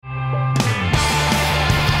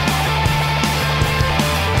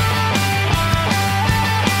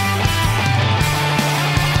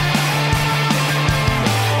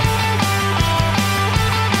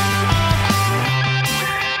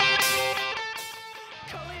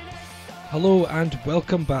Hello and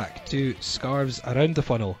welcome back to Scarves Around the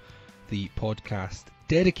Funnel, the podcast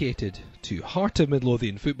dedicated to Heart of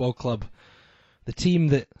Midlothian Football Club, the team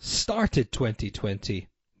that started 2020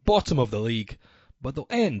 bottom of the league, but they'll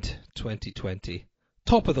end 2020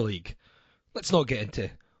 top of the league. Let's not get into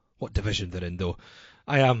what division they're in though.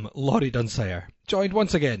 I am Laurie Dunsire, joined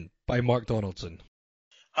once again by Mark Donaldson.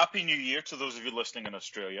 Happy New Year to those of you listening in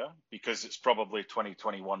Australia, because it's probably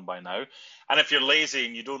 2021 by now. And if you're lazy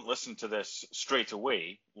and you don't listen to this straight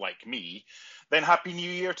away, like me, then Happy New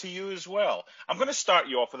Year to you as well. I'm going to start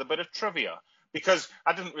you off with a bit of trivia, because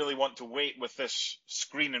I didn't really want to wait with this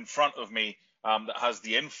screen in front of me that has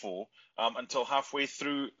the info until halfway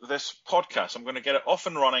through this podcast. I'm going to get it off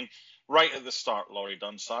and running right at the start, Laurie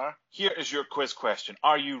Dunsire. Here is your quiz question.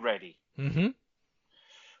 Are you ready? Mm-hmm.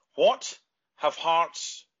 What have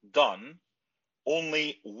Hearts done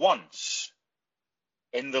only once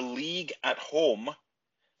in the league at home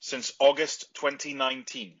since August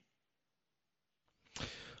 2019?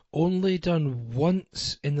 Only done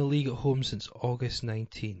once in the league at home since August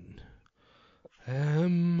 19.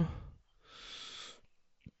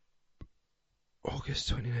 August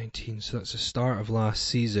 2019, so that's the start of last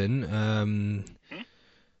season.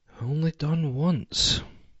 Only done once.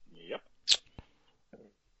 Yep.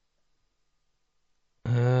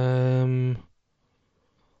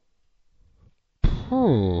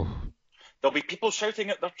 There'll be people shouting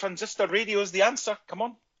at their transistor radios the answer. Come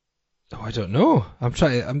on. Oh, I don't know. I'm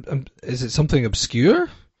trying. Is it something obscure?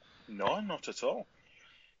 No, not at all.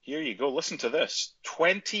 Here you go. Listen to this.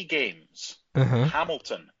 20 games. Uh-huh.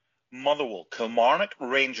 Hamilton, Motherwell, Kilmarnock,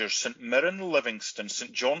 Rangers, St Mirren, Livingston,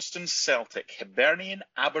 St Johnstone, Celtic, Hibernian,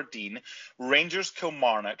 Aberdeen, Rangers,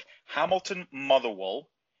 Kilmarnock, Hamilton, Motherwell,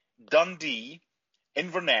 Dundee,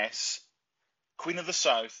 Inverness, Queen of the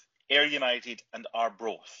South, Ayr United and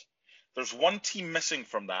Arbroath. There's one team missing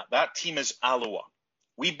from that. That team is Alloa.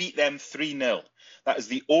 We beat them 3-0. That is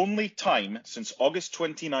the only time since August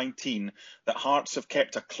 2019 that Hearts have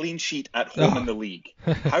kept a clean sheet at home in the league.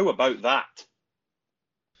 How about that?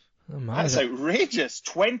 Oh, my. That's outrageous.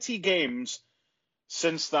 20 games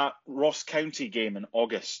since that Ross County game in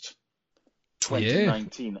August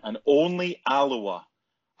 2019. And only Alloa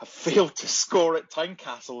have failed to score at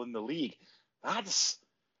Tynecastle in the league.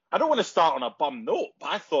 I don't want to start on a bum note, but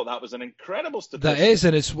I thought that was an incredible statistic. That is,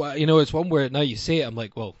 and it's one where now you say it, I'm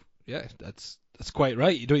like, well, yeah, that's quite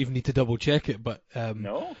right. You don't even need to double check it, but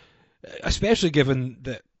no, especially given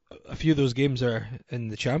that a few of those games are in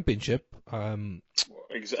the Championship.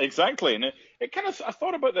 Exactly, and it kind of, I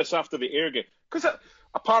thought about this after the Ayr game, because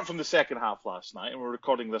apart from the second half last night, and we're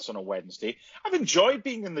recording this on a Wednesday, I've enjoyed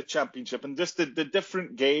being in the Championship and just the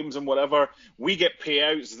different games and whatever. We get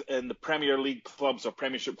payouts, and the Premier League clubs or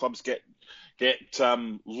Premiership clubs get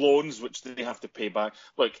loans which they have to pay back.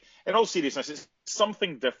 Look, in all seriousness, it's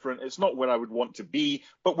something different. It's not where I would want to be,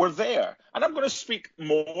 but we're there. And I'm going to speak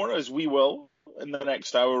more, as we will, in the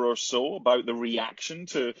next hour or so, about the reaction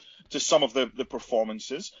to some of the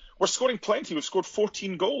performances. We're scoring plenty. We've scored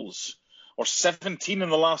 14 goals, or 17 in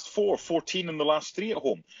the last 4, 14 in the last 3 at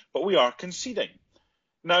home. But we are conceding.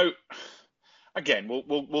 Now, again,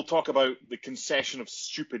 we'll talk about the concession of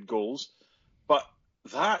stupid goals, but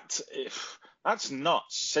that's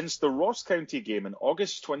nuts. Since the Ross County game in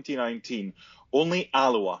August 2019, only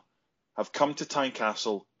Alloa have come to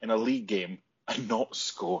Tynecastle in a league game and not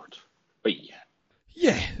scored. But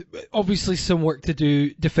yeah, obviously some work to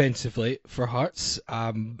do defensively for Hearts,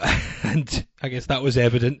 and I guess that was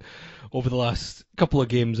evident over the last couple of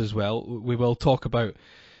games as well. We will talk about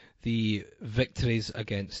the victories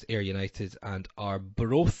against Ayr United and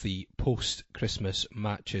Arbroath, the post-Christmas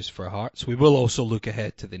matches for Hearts. We will also look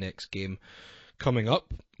ahead to the next game coming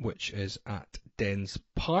up, which is at Dens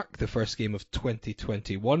Park, the first game of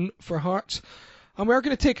 2021 for Hearts. And we're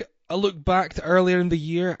going to take a look back to earlier in the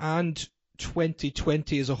year and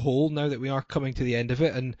 2020 as a whole, now that we are coming to the end of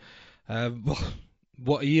it. And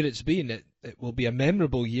what a year it's been. It will be a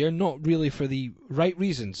memorable year, not really for the right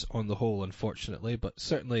reasons on the whole, unfortunately, but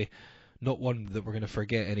certainly not one that we're going to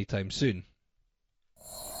forget anytime soon.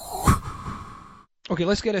 Okay,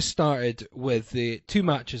 let's get us started with the 2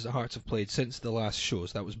 matches that Hearts have played since the last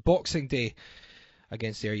shows. That was Boxing Day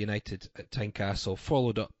against Ayr United at Tynecastle,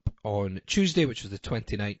 followed up on Tuesday, which was the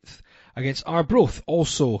 29th, against Arbroath,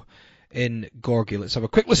 also in Gorgie. Let's have a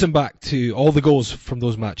quick listen back to all the goals from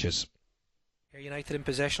those matches. Ayr United in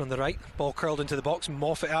possession on the right, ball curled into the box,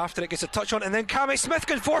 Moffat after it, gets a touch on it, and then Cammy Smith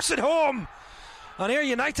can force it home, and Ayr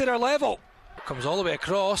United are level. Comes all the way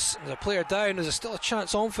across, there's a player down, there's still a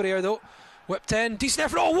chance on for Ayr though. Whipped in, decent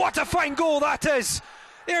effort, oh what a fine goal that is!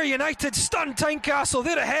 Ayr United stunned Tynecastle,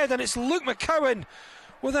 they're ahead, and it's Luke McCowan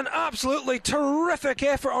with an absolutely terrific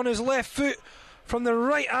effort on his left foot from the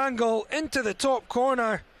right angle into the top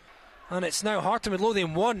corner. And it's now Heart of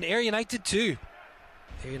Midlothian 1, Ayr United 2.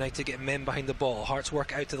 Ayr United get men behind the ball. Hearts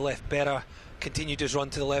work out to the left. Berra continued his run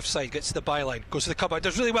to the left side, gets to the byline, goes to the cutout,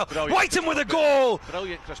 does really well. Whiten with a goal!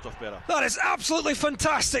 Brilliant, Christophe Berra. That is absolutely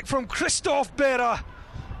fantastic from Christophe Berra.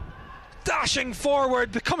 Dashing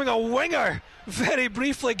forward, becoming a winger very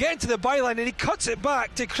briefly, getting to the byline, and he cuts it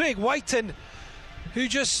back to Craig Whiten, who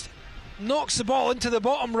just knocks the ball into the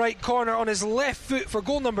bottom right corner on his left foot for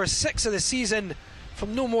goal number 6 of the season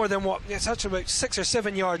from no more than it's actually about 6 or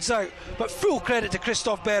 7 yards out. But full credit to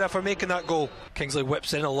Christophe Berra for making that goal. Kingsley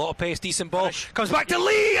whips in a lot of pace, decent ball, comes back to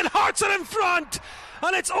Lee, and Hearts are in front,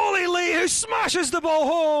 and it's Ollie Lee who smashes the ball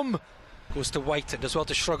home. Goes to Whiten, does well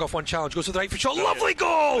to shrug off one challenge, goes to the right foot shot, lovely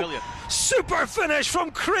goal! Brilliant. Super finish from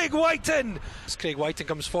Craig Whiten. As Craig Whiten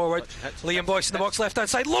comes forward, Liam Boyce in the box left hand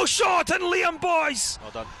side, low shot, and Liam Boyce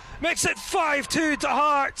Well done. makes it 5-2 to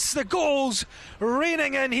Hearts. The goals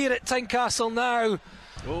raining in here at Tynecastle now.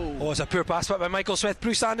 Oh, it's a poor pass back by Michael Smith.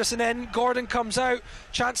 Bruce Anderson in, Gordon comes out,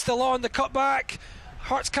 chance still on, the cutback.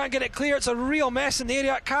 Hearts can't get it clear, it's a real mess in the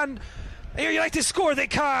area. Can Ayr United score? They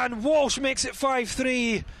can. Walsh makes it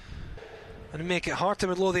 5-3 and make it Heart of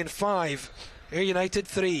Midlothian 5, Ayr United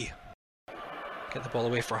 3. Get the ball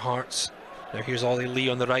away for Hearts. Now here's Ollie Lee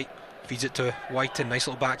on the right, feeds it to Whiten, nice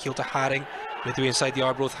little backheel to Haring, midway inside the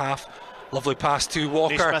Arbroath half. Lovely pass to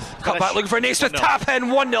Walker, Naismith, cut back looking for Naismith, tap in,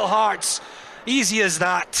 1-0 Hearts. Easy as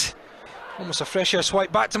that. Almost a fresh air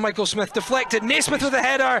swipe back to Michael Smith, deflected, Naismith with a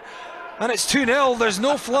header, and it's 2-0, there's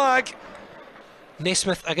no flag.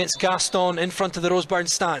 Naismith against Gaston in front of the Roseburn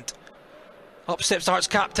stand. Up steps Hearts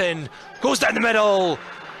captain, goes down the middle,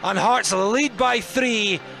 and Hearts lead by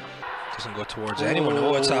 3. Doesn't go towards anyone.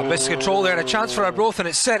 Oh, it's a miss control there and a chance for Arbroath, and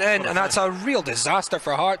it's sent in, and that's a real disaster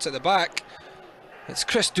for Hearts at the back. It's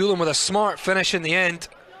Chris Doolan with a smart finish in the end.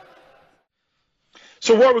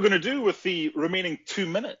 So what are we going to do with the remaining 2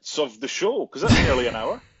 minutes of the show? Because that's nearly an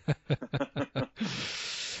hour.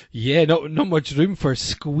 Yeah, not much room for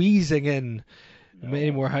squeezing in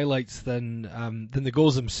many more highlights than the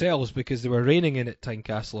goals themselves, because they were raining in at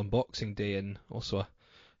Tynecastle on Boxing Day, and also a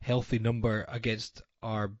healthy number against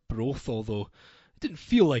Arbroath, although it didn't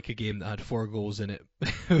feel like a game that had 4 goals in it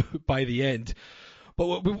by the end.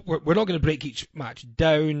 But we're not going to break each match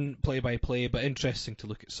down play by play, but interesting to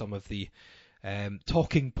look at some of the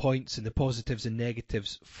talking points and the positives and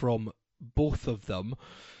negatives from both of them.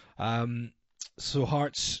 So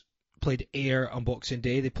Hearts played Ayr on Boxing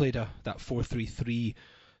Day. They played that 4-3-3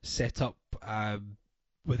 setup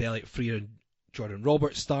with Elliot Freer and Jordan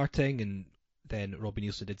Roberts starting, and then Robbie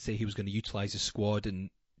Neilson did say he was going to utilise his squad and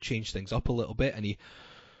change things up a little bit, and he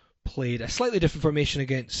played a slightly different formation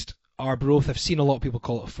against Arbroath. I've seen a lot of people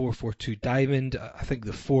call it a 4-4-2 diamond. I think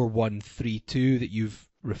the 4-1-3-2 that you've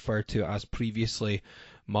referred to as previously,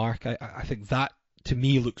 Mark, I think that to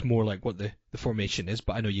me looks more like what the formation is,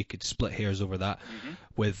 but I know you could split hairs over that,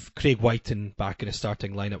 with Craig Whiten back in a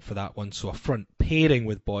starting lineup for that one. So a front pairing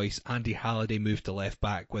with Boyce. Andy Halliday moved to left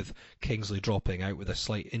back with Kingsley dropping out with a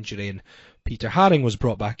slight injury, and Peter Haring was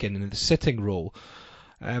brought back in the sitting role.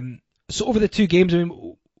 So over the 2 games, I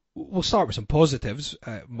mean, we'll start with some positives.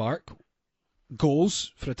 Mark,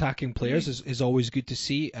 goals for attacking players is always good to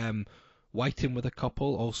see. Whiten with a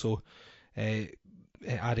couple, also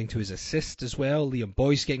adding to his assist as well. Liam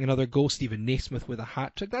Boyce getting another goal. Stephen Naismith with a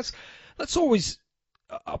hat-trick. That's always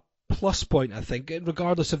a plus point, I think. And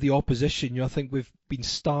regardless of the opposition, I think we've been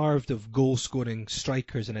starved of goal-scoring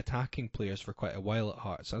strikers and attacking players for quite a while at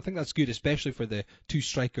Hearts. So I think that's good, especially for the 2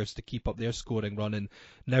 strikers to keep up their scoring run, and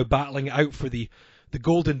now battling it out for the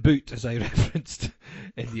golden boot, as I referenced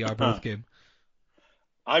in the Arbroath game.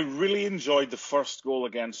 I really enjoyed the first goal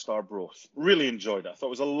against Arbroath. Really enjoyed it. I thought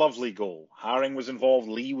it was a lovely goal. Haring was involved,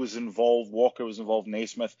 Lee was involved, Walker was involved,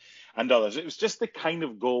 Naismith and others. It was just the kind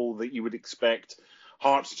of goal that you would expect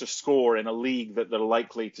Hearts to score in a league that they're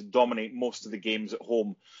likely to dominate most of the games at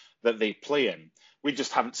home that they play in. We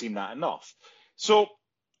just haven't seen that enough. So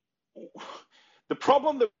the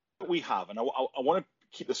problem that we have, and I want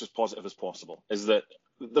to keep this as positive as possible, is that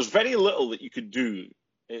there's very little that you could do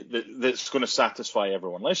that's going to satisfy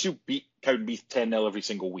everyone. Unless you beat Cowdenbeath 10-0 every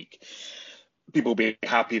single week, people will be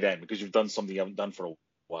happy then because you've done something you haven't done for a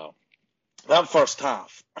while. That first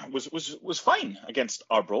half was fine against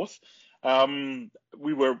Arbroath.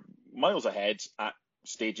 We were miles ahead at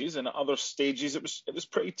stages, and at other stages it was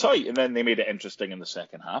pretty tight, and then they made it interesting in the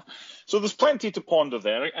second half. So there's plenty to ponder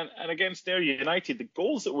there. And against Ayr United, the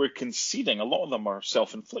goals that we're conceding, a lot of them are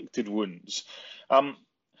self-inflicted wounds.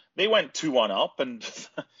 They went 2-1 up, and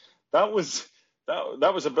that was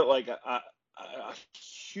a bit like a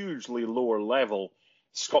hugely lower level,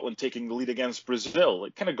 Scotland taking the lead against Brazil,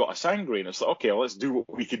 it kind of got us angry, and it's like, okay, well, let's do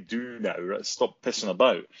what we could do now. Let's stop pissing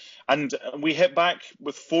about. And we hit back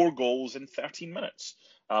with 4 goals in 13 minutes,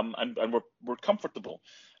 and we're comfortable.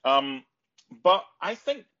 But I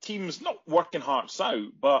think teams, not working Hearts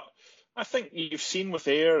out, but I think you've seen with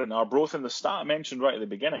Ayr and Arbroath in the start, I mentioned right at the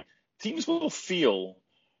beginning, teams will feel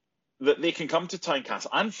that they can come to Tynecastle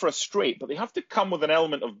and frustrate, but they have to come with an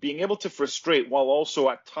element of being able to frustrate while also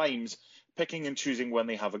at times picking and choosing when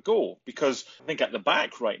they have a goal. Because I think at the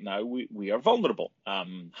back right now, we are vulnerable.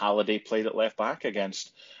 Halliday played at left back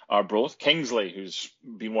against Arbroath. Kingsley, who's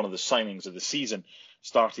been one of the signings of the season,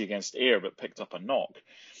 started against Ayr but picked up a knock.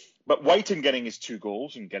 But Whiten getting his 2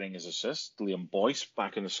 goals and getting his assist. Liam Boyce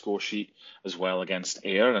back on the score sheet as well against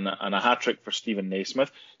Ayr, and a hat-trick for Stephen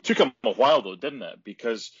Naismith. Took him a while though, didn't it?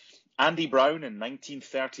 Because Andy Brown in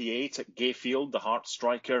 1938 at Gayfield, the Hearts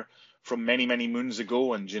striker from many, many moons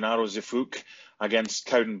ago, and Gennaro Zifuk against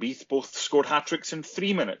Cowdenbeath both scored hat-tricks in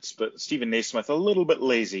 3 minutes. But Stephen Naismith a little bit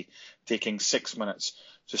lazy, taking 6 minutes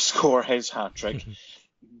to score his hat-trick.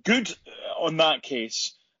 Good on that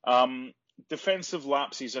case. Defensive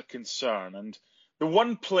lapses are concern, and the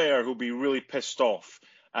one player who'll be really pissed off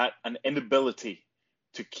at an inability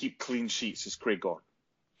to keep clean sheets is Craig Gordon.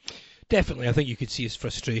 Definitely, I think you could see his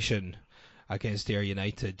frustration against Ayr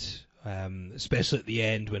United, especially at the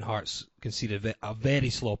end when Hearts conceded a very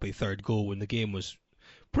sloppy third goal when the game was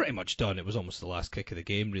pretty much done. It was almost the last kick of the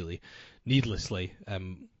game, really, needlessly.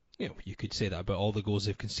 You could say that about all the goals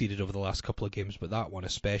they've conceded over the last couple of games, but that one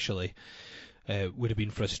especially would have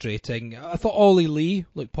been frustrating. I thought Ollie Lee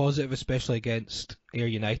looked positive, especially against Ayr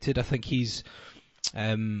United. I think he's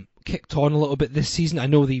kicked on a little bit this season. I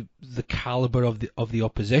know the calibre of the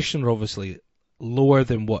opposition are obviously lower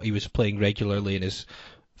than what he was playing regularly in his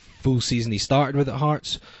full season he started with at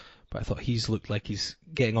Hearts, but I thought he's looked like he's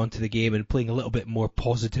getting onto the game and playing a little bit more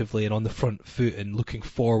positively and on the front foot and looking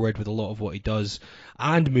forward with a lot of what he does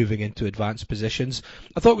and moving into advanced positions.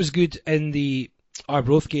 I thought it was good in the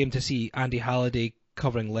Arbroath game to see Andy Halliday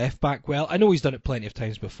covering left back well. I know he's done it plenty of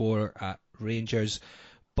times before at Rangers,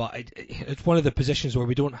 but it's one of the positions where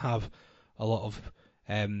we don't have a lot of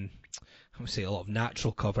a lot of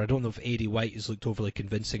natural cover. I don't know if Aidy White has looked overly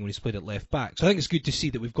convincing when he's played at left back. So I think it's good to see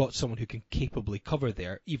that we've got someone who can capably cover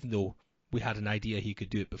there, even though we had an idea he could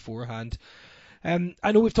do it beforehand.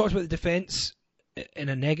 I know we've talked about the defence in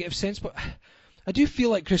a negative sense, but I do feel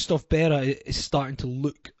like Christophe Berra is starting to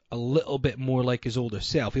look a little bit more like his older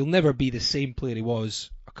self. He'll never be the same player he was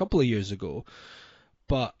a couple of years ago,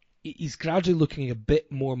 but he's gradually looking a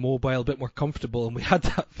bit more mobile, a bit more comfortable, and we had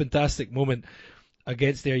that fantastic moment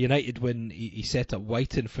against Ayr United when he set up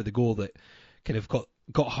Whiten for the goal that kind of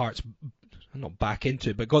got Hearts not back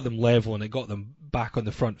into it, but got them level and it got them back on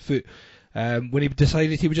the front foot. When he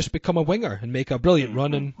decided he would just become a winger and make a brilliant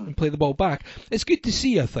run and play the ball back. It's good to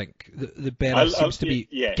see, I think, that Berra seems to be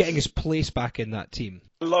getting his place back in that team.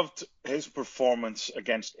 I loved his performance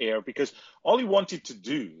against Ayr because all he wanted to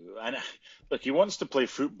do, and look, he wants to play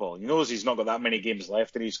football. He knows he's not got that many games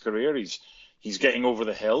left in his career. He's getting over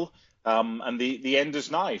the hill. And the end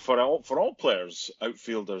is nigh for all players,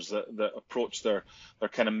 outfielders that approach their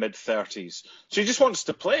kind of mid-30s. So he just wants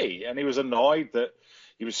to play, and he was annoyed that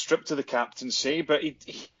he was stripped of the captaincy, but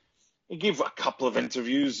he gave a couple of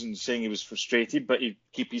interviews and saying he was frustrated, but he'd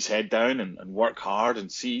keep his head down and work hard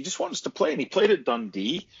and see. He just wants to play, and he played at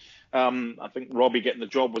Dundee. I think Robbie getting the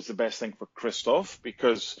job was the best thing for Christophe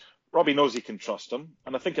because Robbie knows he can trust him,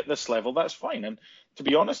 and I think at this level that's fine. And to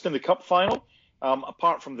be honest, in the cup final,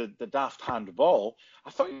 apart from the daft handball,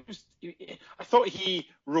 I thought he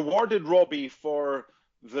rewarded Robbie for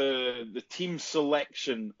the team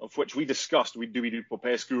selection of which we discussed. Do we do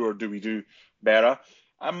Popescu or do we do Berra?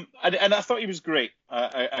 And I thought he was great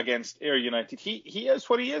against Ayr United. He is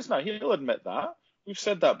what he is now. He'll admit that. We've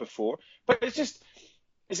said that before. But it's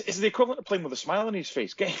the equivalent of playing with a smile on his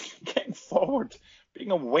face, getting forward,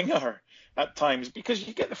 being a winger at times, because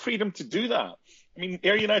you get the freedom to do that. I mean,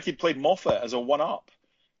 Ayr United played Moffat as a one-up.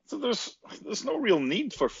 So there's no real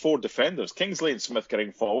need for 4 defenders. Kingsley and Smith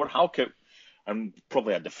getting forward, Halkett, and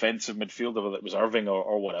probably a defensive midfielder, whether it was Irving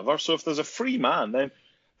or whatever. So if there's a free man,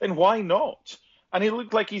 then why not? And he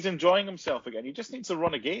looked like he's enjoying himself again. He just needs a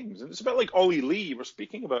run of games. And it's a bit like Ollie Lee. We're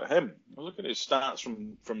speaking about him. Look at his stats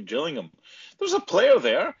from Gillingham. There's a player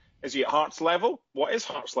there. Is he at Hearts level? What is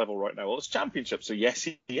Hearts level right now? Well, it's Championship, so yes,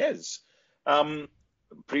 he is.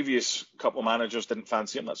 Previous couple of managers didn't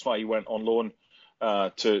fancy him. That's why he went on loan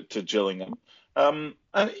to Gillingham. And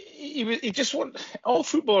he just all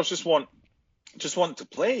footballers just want to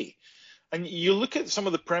play. And you look at some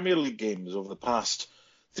of the Premier League games over the past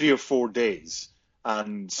 3 or 4 days,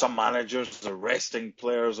 and some managers are resting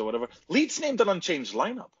players or whatever. Leeds named an unchanged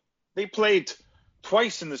lineup. They played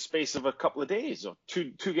twice in the space of a couple of days, or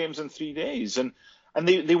two games in 3 days, and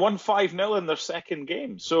they won 5-0 in their second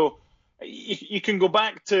game. So you can go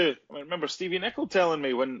back to, I remember Stevie Nicol telling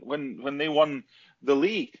me when they won the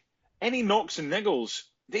league, any knocks and niggles,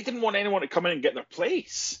 they didn't want anyone to come in and get their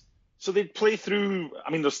place. So they'd play through.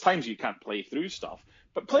 I mean, there's times you can't play through stuff,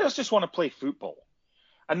 but players just want to play football.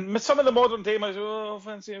 And some of the modern day might say,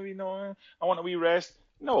 fancy a wee, no, I want a wee rest.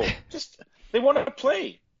 No, just they want to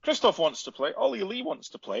play. Christoph wants to play. Ollie Lee wants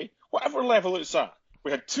to play. Whatever level it's at.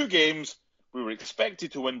 We had 2 games. We were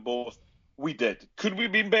expected to win both. We did. Could we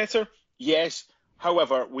have been better? Yes.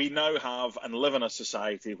 However, we now have and live in a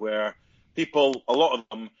society where people, a lot of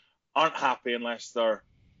them, aren't happy unless they're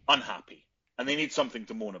unhappy. And they need something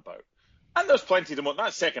to moan about. And there's plenty to moan.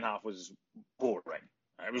 That second half was boring.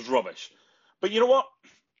 It was rubbish. But you know what?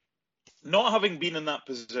 Not having been in that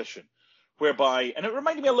position, whereby, and it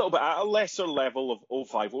reminded me a little bit at a lesser level of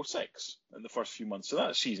 05-06 in the first few months of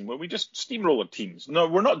that season, where we just steamrolled teams. No,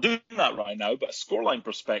 we're not doing that right now, but a scoreline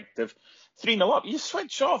perspective, 3-0 up, you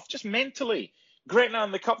switch off just mentally. Gretna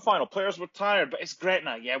in the cup final, players were tired, but it's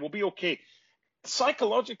Gretna. Yeah, we'll be okay.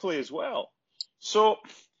 Psychologically as well. So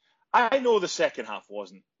I know the second half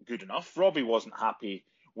wasn't good enough. Robbie wasn't happy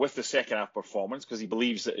with the second half performance because he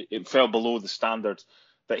believes that it fell below the standards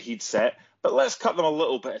that he'd set. But let's cut them a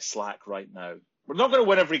little bit of slack right now. We're not going to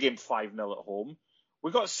win every game 5-0 at home.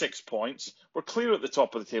 We've got 6 points. We're clear at the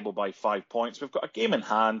top of the table by 5 points. We've got a game in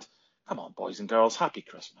hand. Come on, boys and girls. Happy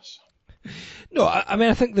Christmas. No, I mean,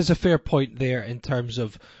 I think there's a fair point there in terms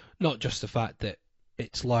of not just the fact that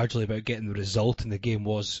it's largely about getting the result and the game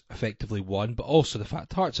was effectively won, but also the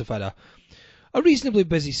fact Hearts have had a reasonably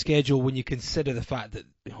busy schedule when you consider the fact that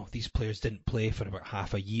these players didn't play for about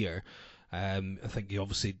half a year. I think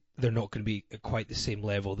obviously they're not going to be at quite the same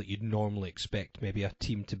level that you'd normally expect maybe a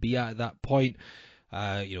team to be at that point.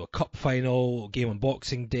 A cup final, game on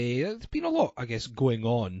Boxing Day. There's been a lot, I guess, going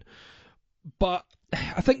on. But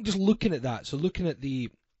I think just looking at that, so looking at the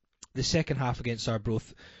second half against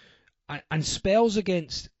Arbroath and spells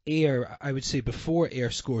against Ayr, I would say before Ayr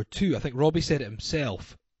scored 2. I think Robbie said it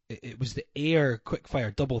himself. It was the Ayr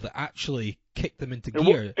quickfire double that actually kicked them into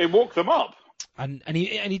gear. It woke them up. And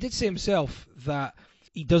he did say himself that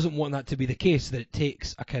he doesn't want that to be the case, that it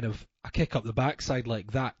takes a kind of a kick up the backside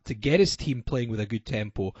like that to get his team playing with a good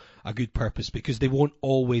tempo, a good purpose, because they won't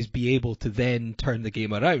always be able to then turn the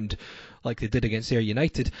game around like they did against Ayr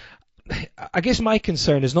United. I guess my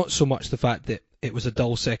concern is not so much the fact that it was a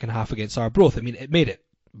dull second half against Arbroath. I mean, it made it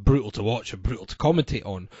brutal to watch and brutal to commentate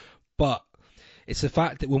on, but it's the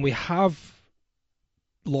fact that when we have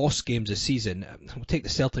lost games this season, we'll take the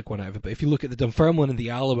Celtic one out of it, but if you look at the Dunfermline and the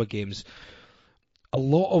Alloa games, a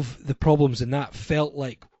lot of the problems in that felt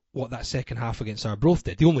like what that second half against Arbroath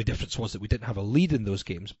did. The only difference was that we didn't have a lead in those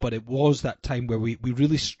games, but it was that time where we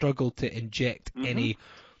really struggled to inject any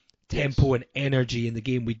tempo and energy in the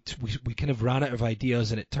game. We kind of ran out of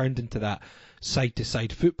ideas, and it turned into that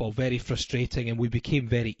side-to-side football, very frustrating, and we became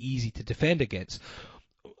very easy to defend against.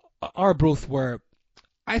 Arbroath were,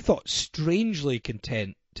 I thought, strangely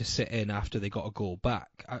content to sit in after they got a goal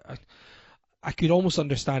back. I could almost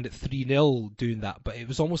understand it 3-0 doing that, but it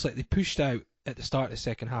was almost like they pushed out at the start of the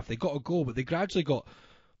second half. They got a goal, but they gradually got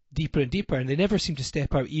deeper and deeper, and they never seemed to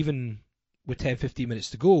step out even with 10-15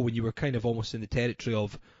 minutes to go, when you were kind of almost in the territory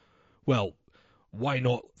of, well, why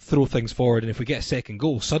not throw things forward, and if we get a second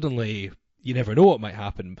goal, suddenly you never know what might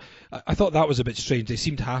happen. I thought that was a bit strange. They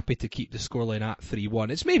seemed happy to keep the scoreline at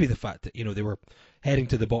 3-1. It's maybe the fact that they were heading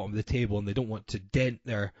to the bottom of the table and they don't want to dent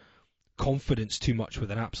their confidence too much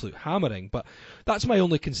with an absolute hammering. But that's my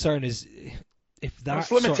only concern, is if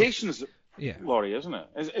that's limitations, Laurie, isn't it?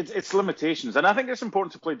 It's limitations, and I think it's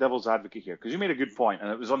important to play devil's advocate here, because you made a good point, and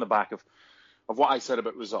it was on the back of what I said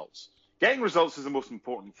about results. Getting results is the most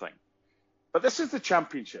important thing, but this is the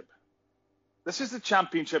Championship. This is the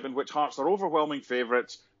Championship in which Hearts are overwhelming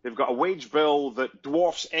favourites. They've got a wage bill that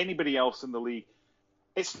dwarfs anybody else in the league.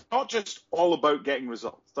 It's not just all about getting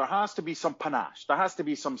results. There has to be some panache. There has to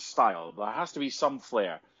be some style. There has to be some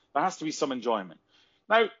flair. There has to be some enjoyment.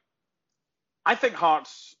 Now, I think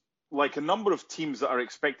Hearts, like a number of teams that are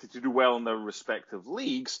expected to do well in their respective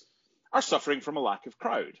leagues, are suffering from a lack of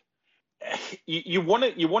crowd. You want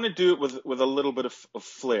to do it with a little bit of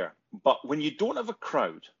flair. But when you don't have a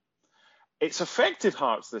crowd, it's affected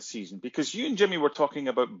Hearts this season, because you and Jimmy were talking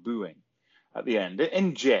about booing at the end,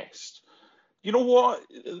 in jest. You know what?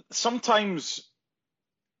 Sometimes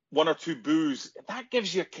one or two boos, that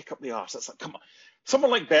gives you a kick up the arse. It's like, come on. Someone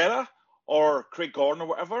like Berra or Craig Gordon or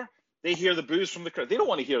whatever, they hear the boos from the crowd. They don't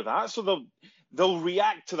want to hear that, so they'll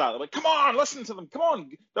react to that. They're like, come on, listen to them. Come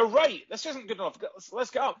on, they're right. This isn't good enough.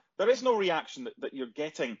 Let's get out. There is no reaction that you're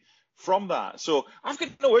getting from that. So I've got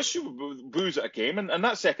no issue with boos at a game. And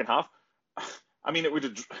that second half, I mean, it would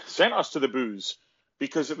have sent us to the boos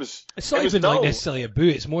because it was. It's not even like necessarily a boo.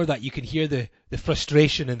 It's more that you can hear the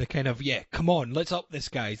frustration and the kind of, come on, let's up this,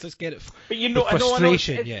 guys. Let's get it. But you know, the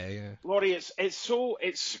frustration, I know Laurie, it's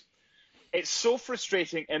so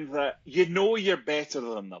frustrating in that you know you're better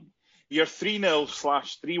than them. You're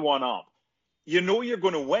 3-0/3-1 up. You know you're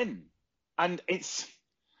going to win. And it's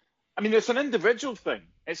an individual thing.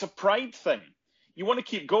 It's a pride thing. You want to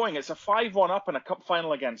keep going. It's a 5-1 up in a cup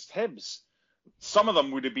final against Hibs. Some of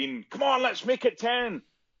them would have been, come on, let's make it 10.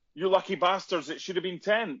 You lucky bastards, it should have been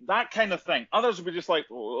 10. That kind of thing. Others would be just like,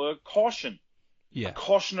 caution. Yeah. A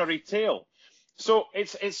cautionary tale. So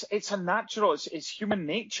it's a natural, it's human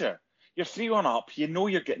nature. You're 3-1 up. You know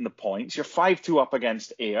you're getting the points. You're 5-2 up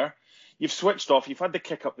against Ayr. You've switched off. You've had the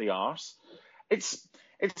kick up the arse. It's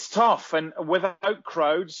tough. And without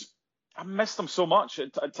crowds, I miss them so much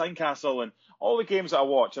at Tynecastle and all the games that I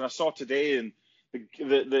watch. And I saw today and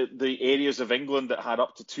the areas of England that had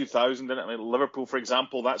up to 2,000 in it. I mean, Liverpool, for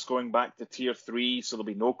example, that's going back to Tier 3, so there'll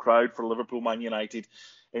be no crowd for Liverpool Man United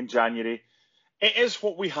in January. It is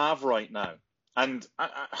what we have right now. And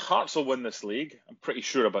Hearts will win this league. I'm pretty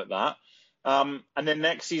sure about that. And then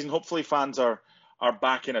next season, hopefully fans are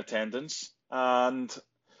back in attendance. And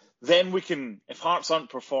then we can, if Hearts aren't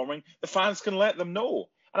performing, the fans can let them know.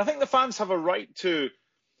 And I think the fans have a right to,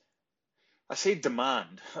 I say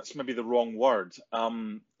demand, that's maybe the wrong word,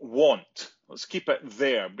 want. Let's keep it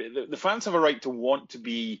there. The fans have a right to want to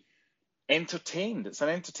be entertained. It's an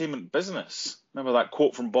entertainment business. Remember that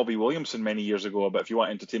quote from Bobby Williamson many years ago about if you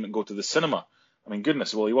want entertainment, go to the cinema. I mean,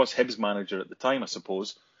 goodness, well, he was Hibs manager at the time, I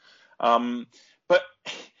suppose. But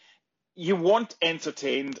you want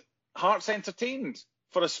entertained. Hearts entertained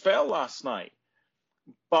for a spell last night.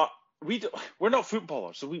 But we're not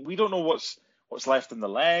footballers, so we don't know what's left in the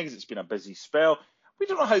legs. It's been a busy spell. We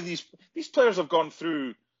don't know how these players have gone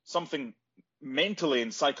through something mentally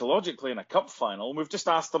and psychologically in a cup final, and we've just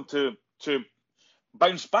asked them to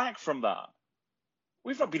bounce back from that.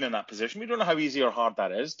 We've not been in that position. We don't know how easy or hard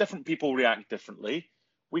that is. Different people react differently.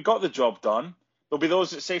 We got the job done. There'll be those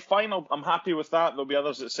that say, fine, I'm happy with that. There'll be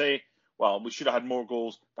others that say, well, we should have had more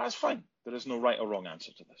goals. That's fine. There is no right or wrong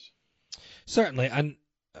answer to this. Certainly, and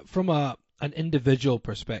from an individual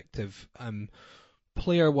perspective,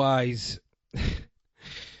 player-wise, there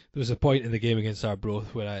was a point in the game against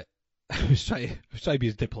Arbroath where I was trying to be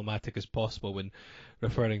as diplomatic as possible when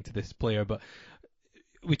referring to this player, but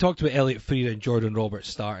we talked about Elliot Frear and Jordan Roberts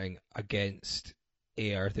starting against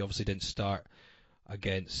Ayr. They obviously didn't start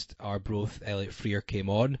against Arbroath. Elliot Frear came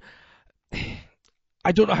on.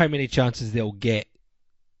 I don't know how many chances they'll get.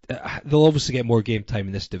 They'll obviously get more game time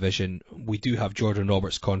in this division. We do have Jordan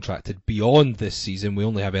Roberts contracted beyond this season. We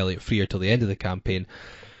only have Elliot Frear till the end of the campaign.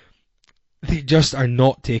 They just are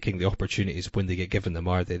not taking the opportunities when they get given them,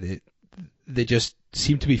 are they? They just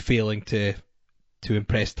seem to be failing to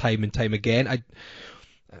impress time and time again.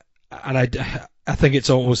 I think it's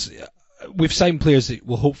almost, we've signed players that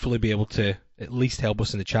will hopefully be able to at least help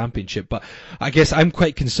us in the Championship, but I guess I'm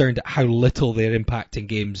quite concerned at how little they're impacting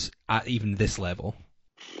games at even this level.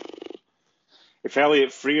 If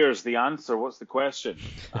Elliot Frear's the answer, what's the question?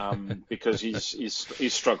 Because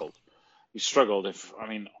he's struggled. He's struggled.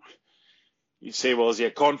 You say, well, is he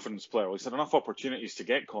a confidence player? Well, he's had enough opportunities to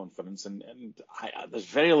get confidence, and there's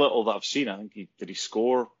very little that I've seen. I think did he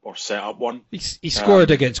score or set up one? He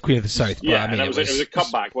scored against Queen of the South. But, yeah, I mean, and it was a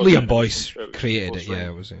cutback. Liam Boyce created it. Yeah,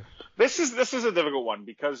 it was. This is a difficult one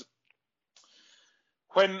because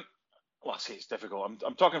I say it's difficult.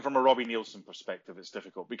 I'm talking from a Robbie Nielsen perspective. It's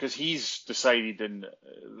difficult because he's decided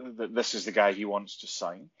that this is the guy he wants to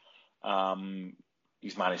sign.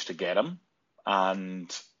 He's managed to get him,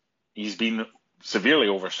 and he's been severely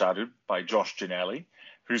overshadowed by Josh Ginnelly,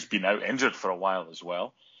 who's been out injured for a while as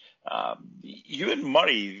well. Ewan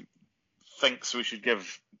Murray thinks we should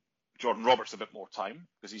give Jordan Roberts a bit more time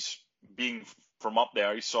because he's being from up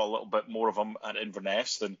there. He saw a little bit more of him at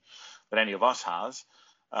Inverness than any of us has.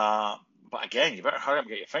 But again, you better hurry up and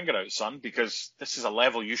get your finger out, son, because this is a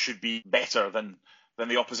level you should be better than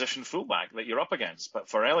the opposition fullback that you're up against. But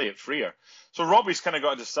for Elliot Frear, so Robbie's kind of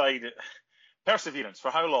got to decide perseverance for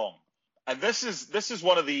how long. And this is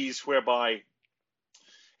one of these whereby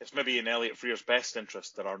it's maybe in Elliot Frear's best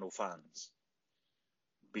interest there are no fans.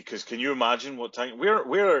 Because can you imagine what time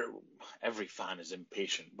we're every fan is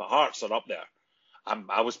impatient, but Hearts are up there.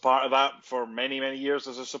 I was part of that for many, many years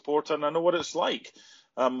as a supporter, and I know what it's like.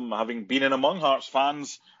 Having been in among Hearts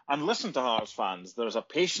fans and listen to Hearts fans. There's a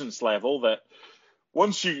patience level that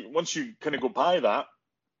once you kind of go by that,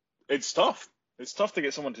 it's tough. It's tough to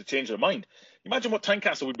get someone to change their mind. Imagine what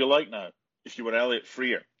Tynecastle would be like now if you were Elliot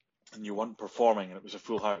Freer and you weren't performing and it was a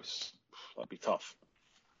full house. That'd be tough.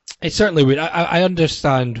 It certainly would. I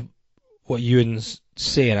understand what Ewan's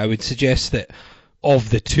saying. I would suggest that of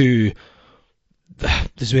the two,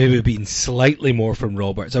 there's maybe been slightly more from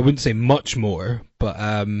Roberts. I wouldn't say much more, but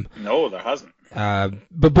no, there hasn't.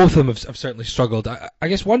 But both of them have certainly struggled. I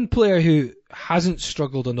guess one player who hasn't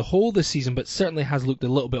struggled on the whole this season, but certainly has looked a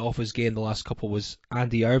little bit off his game the last couple, was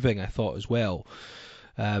Andy Irving, I thought, as well.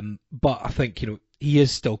 But I think, he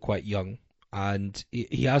is still quite young, and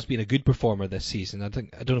he has been a good performer this season. I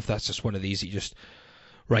don't know if that's just one of these you just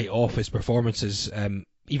write off his performances.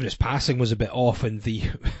 Even his passing was a bit off, and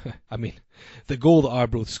the goal that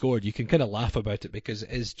Arbroath scored, you can kind of laugh about it because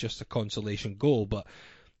it is just a consolation goal, but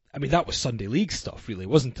that was Sunday League stuff, really,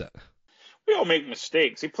 wasn't it? We all make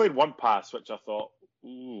mistakes. He played one pass, which I thought,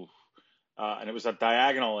 ooh, and it was a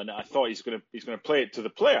diagonal, and I thought he's going to play it to the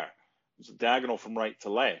player. It was a diagonal from right to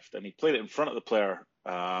left, and he played it in front of the player.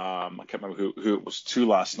 I can't remember who it was to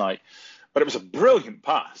last night, but it was a brilliant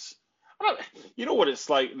pass. You know what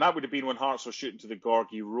it's like? And that would have been when Hearts were shooting to the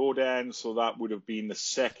Gorgie Road end, so that would have been the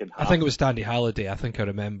second half. I think it was Danny Halliday. I think I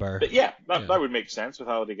remember. But that would make sense with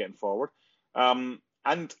Halliday getting forward.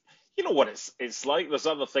 And you know what it's like? There's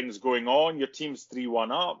other things going on. Your team's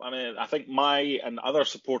 3-1 up. I think my and other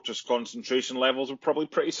supporters' concentration levels were probably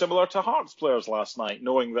pretty similar to Hearts players last night,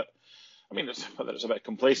 knowing that, whether it's a bit of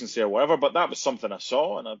complacency or whatever, but that was something I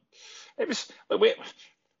saw. And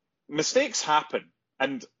mistakes happen.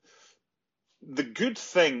 And the good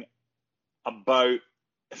thing about,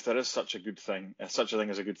 if there is such a thing as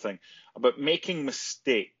a good thing, about making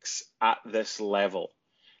mistakes at this level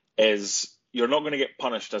is you're not going to get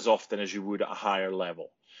punished as often as you would at a higher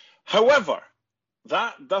level. However,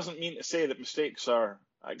 that doesn't mean to say that mistakes are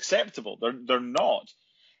acceptable. They're not.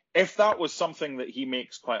 If that was something that he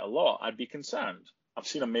makes quite a lot, I'd be concerned. I've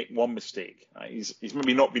seen him make one mistake. He's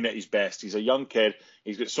maybe not been at his best. He's a young kid.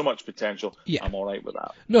 He's got so much potential. Yeah. I'm all right with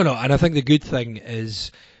that. No, and I think the good thing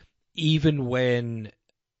is, even when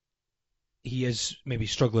he is maybe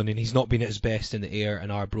struggling and he's not been at his best in the Ayr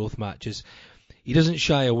and Arbroath matches, he doesn't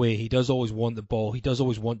shy away. He does always want the ball. He does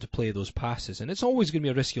always want to play those passes. And it's always going to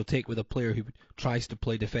be a risk you'll take with a player who tries to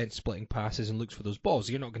play defence-splitting passes and looks for those balls.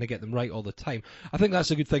 You're not going to get them right all the time. I think that's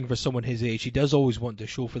a good thing for someone his age. He does always want to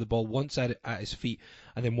show for the ball once at his feet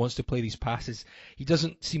and then wants to play these passes. He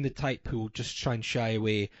doesn't seem the type who will just try and shy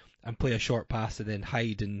away and play a short pass and then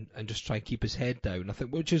hide and just try and keep his head down. I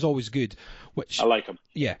think, which is always good. Which I like him.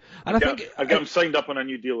 Yeah, and I'll get him signed up on a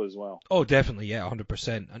new deal as well. Oh, definitely, yeah,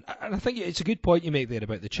 100%. And I think it's a good point you make there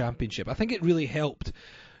about the Championship. I think it really helped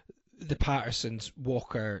the Pattersons,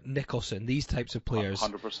 Walker, Nicholson, these types of players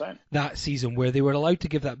 100%. That season, where they were allowed to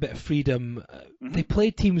give that bit of freedom. They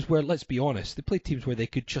played teams where, let's be honest, they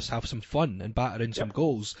could just have some fun and batter in some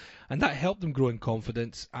goals, and that helped them grow in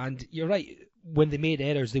confidence. And you're right, when they made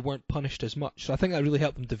errors, they weren't punished as much. So I think that really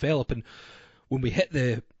helped them develop. And when we hit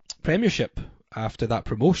the Premiership after that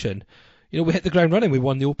promotion, we hit the ground running. We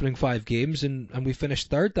won the opening 5 games and we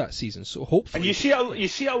finished third that season. So hopefully, and you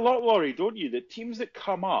see a lot, Laurie, don't you? The teams that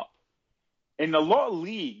come up in a lot of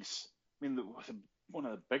leagues. One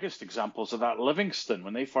of the biggest examples of that, Livingston,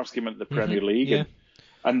 when they first came into the Premier League, yeah.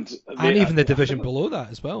 and even the division below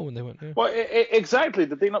that as well when they went there. Well, exactly.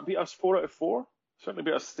 Did they not beat us 4 out of 4? Certainly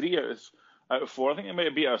beat us 3 out of 4. I think they might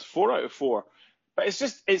have beat us 4 out of 4. But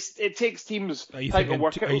it takes teams time to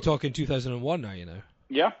work out. Are you talking 2001 now?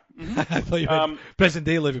 Yeah. Mm-hmm. I thought you meant present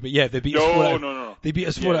day living, but yeah, they beat us 4 out. No. They beat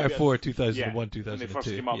us 4 out of 4, 2001, 2002. When they first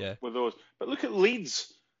came up with those. But look at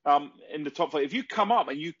Leeds in the top 5. If you come up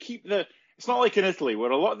and you keep it's not like in Italy,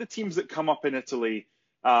 where a lot of the teams that come up in Italy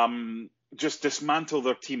just dismantle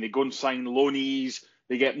their team. They go and sign loanees.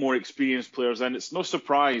 They get more experienced players, and it's no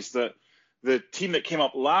surprise that the team that came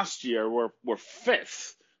up last year were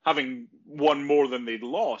 5th, having won more than they'd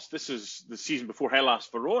lost. This is the season before Hellas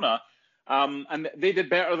Verona. And they did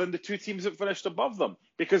better than the 2 teams that finished above them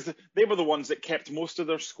because they were the ones that kept most of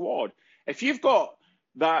their squad. If you've got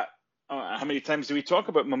that, how many times do we talk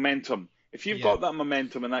about momentum? If you've got that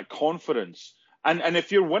momentum and that confidence, and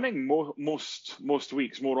if you're winning most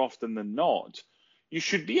weeks more often than not, you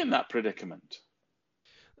should be in that predicament.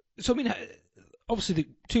 So, obviously, the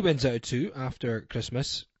 2 wins out of 2 after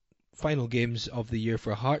Christmas, final games of the year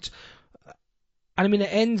for Hearts. And it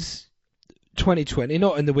ends 2020,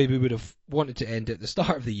 not in the way we would have wanted to end at the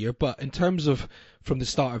start of the year, but in terms of from the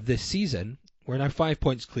start of this season, we're now 5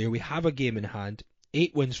 points clear. We have a game in hand,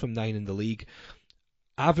 8 wins from 9 in the league,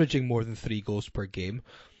 averaging more than 3 goals per game.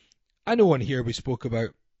 I know on here we spoke about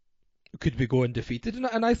could we go undefeated,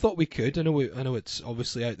 and I thought we could. I know it's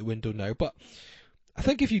obviously out the window now, but I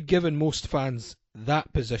think if you'd given most fans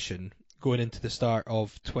that position going into the start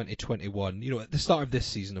of 2021, at the start of this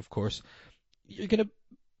season, of course, you're going to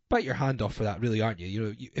bite your hand off for that, really, aren't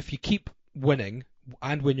you? If you keep winning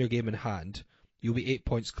and win your game in hand, you'll be 8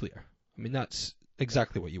 points clear. I mean, that's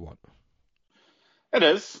exactly what you want. It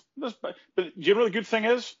is. But you know the good thing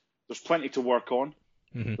is? There's plenty to work on.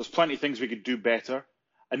 Mm-hmm. There's plenty of things we could do better.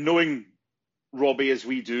 And knowing Robbie as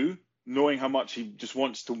we do, knowing how much he just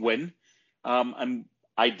wants to win, and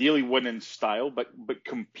ideally win in style, but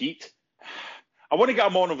compete. I want to get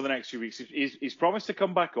him on over the next few weeks. He's promised to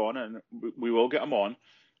come back on, and we will get him on.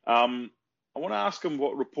 I want to ask him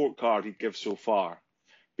what report card he'd give so far.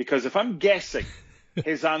 Because if I'm guessing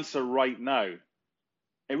his answer right now,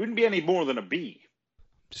 it wouldn't be any more than a B.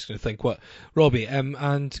 Just going to think what. Robbie, and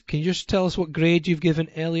can you just tell us what grade you've given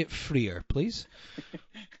Elliot Freer, please?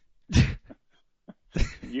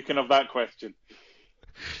 You can have that question.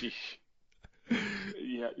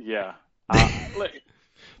 Yeah. Look,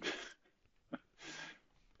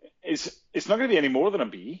 it's not going to be any more than a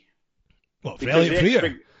B. What, for Elliot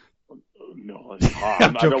Freer? No, it's hard.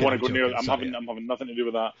 I don't want to go near. I'm having nothing to do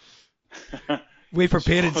with that. Wait for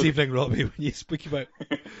parents' evening, Robbie, when you speak about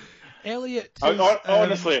Elliot.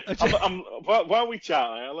 Honestly, while we chat,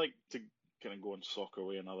 I like to kind of go on Soccer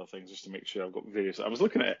Way and other things just to make sure I've got various. I was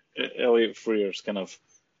looking at Elliot Freer's kind of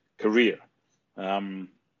career, and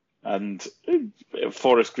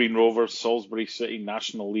Forest Green Rovers, Salisbury City,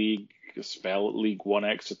 National League, spell League One,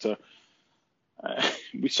 Exeter.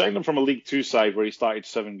 We signed him from a League Two side where he started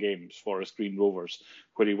 7 games, Forest Green Rovers,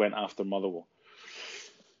 where he went after Motherwell.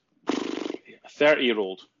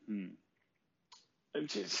 30-year-old.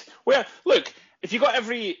 Well, look, if you got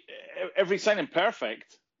every signing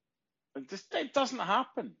perfect, it doesn't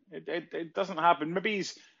happen. It doesn't happen. Maybe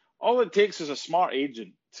all it takes is a smart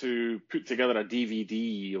agent to put together a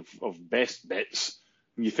DVD of best bits,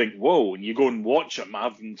 and you think, whoa, and you go and watch him. I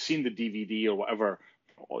haven't seen the DVD or whatever.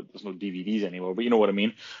 Oh, there's no DVDs anymore, but you know what I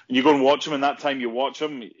mean. And you go and watch him, and that time you watch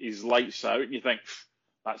him, he's lights out, and you think,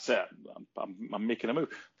 that's it. I'm making a move.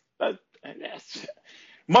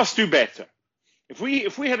 Must do better. If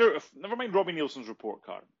we had never mind Robbie Nielsen's report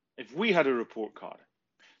card. If we had a report card,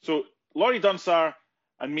 so Laurie Dunsar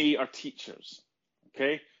and me are teachers,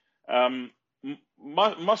 okay?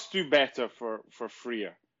 Must do better for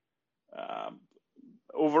Freer.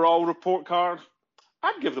 Overall report card,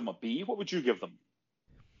 I'd give them a B. What would you give them?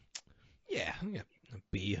 Yeah, a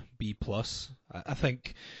B plus. I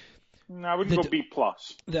think. No, I wouldn't go B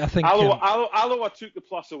plus. I think Alloa took the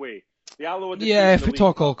plus away. The Alloa. Yeah, if we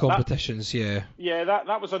talk all competitions, yeah. Yeah,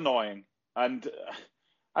 that was annoying. And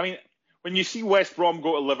I mean, when you see West Brom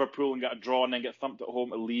go to Liverpool and get a draw and then get thumped at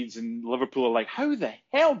home at Leeds, and Liverpool are like, how the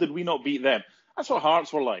hell did we not beat them? That's what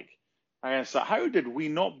Hearts were like. And it's like, how did we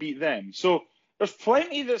not beat them? So there's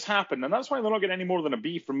plenty that's happened, and that's why they're not getting any more than a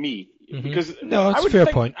B from me. Mm-hmm. Because no, that's a fair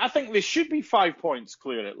point. I think they should be 5 points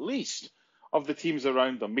clear at least of the teams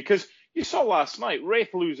around them. Because you saw last night,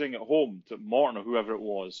 Wraith losing at home to Morton or whoever it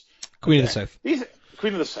was. Queen of the South.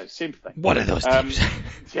 Queen of the South, same thing. One of those teams.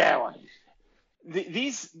 Yeah, well,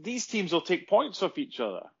 these teams will take points off each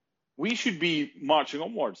other. We should be marching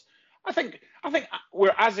onwards. I think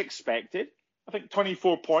we're as expected. I think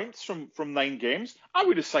 24 points from 9 games. I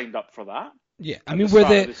would have signed up for that. Yeah, I mean,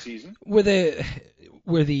 we're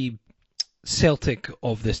the Celtic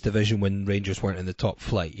of this division when Rangers weren't in the top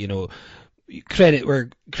flight. You know, credit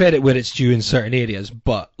where it's due in certain areas,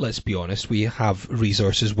 but let's be honest, we have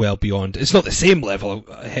resources well beyond. It's not the same level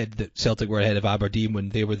ahead that Celtic were ahead of Aberdeen when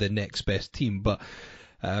they were the next best team, but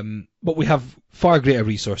we have far greater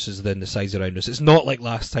resources than the sides around us. It's not like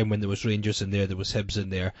last time when there was Rangers in there was Hibs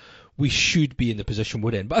in there. We should be in the position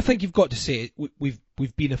we're in. But I think you've got to say we've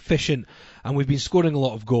been efficient and we've been scoring a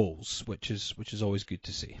lot of goals, which is always good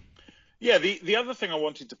to see. Yeah, the other thing I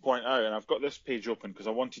wanted to point out, and I've got this page open because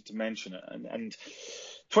I wanted to mention it, and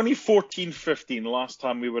 2014-15, last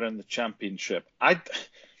time we were in the Championship,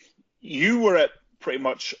 you were at pretty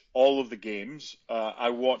much all of the games.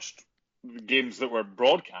 I watched games that were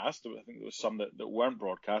broadcast. I think there was some that weren't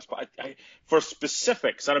broadcast, but I for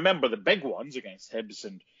specifics, I remember the big ones against Hibs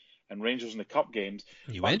and Rangers in the Cup games.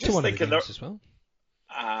 You went to one of the games as well.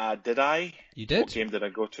 Did I? You did. What game did I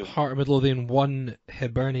go to? Heart of Midlothian 1,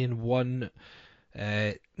 Hibernian 1,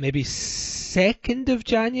 maybe 2nd of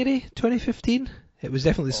January 2015. It was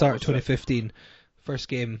definitely the start of 2015. First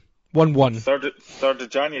game 1-1. 3rd of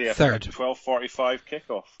January. I Third. think 12:45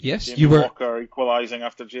 kickoff. Yes, Jamie you were. Walker equalising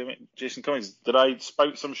after Jason Cummings. Did I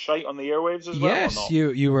spout some shite on the airwaves as well? Yes, or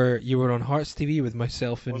not? you were on Hearts TV with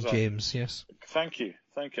myself and James. Yes. Thank you.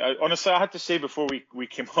 Honestly, I had to say before we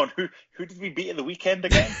came on, who did we beat at the weekend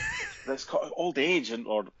again? That's got old age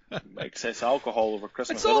or excess alcohol over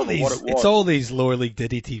Christmas. I don't know what it was. It's all these lower league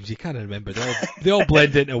Diddy teams. You can't remember. They all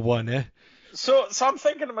blend into one, eh? So I'm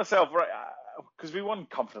thinking to myself, right, because we won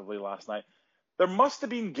comfortably last night. There must have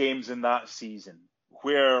been games in that season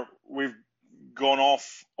where we've gone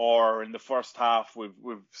off, or in the first half we've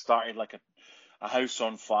started like a house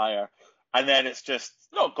on fire, and then it's just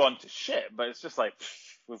not gone to shit, but it's just like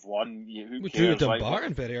we've won. Who we cares? drew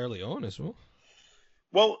Dumbarton very early on as well.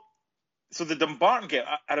 Well, so the Dumbarton game,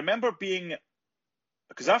 I remember being,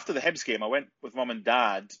 because after the Hibs game, I went with mum and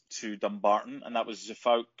dad to Dumbarton, and that was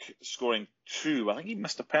Zafuk scoring 2. I think he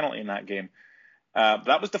missed a penalty in that game.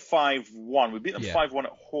 That was the 5-1. We beat them 5-1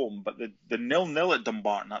 at home, but the 0-0 at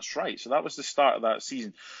Dumbarton, that's right. So that was the start of that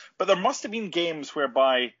season. But there must have been games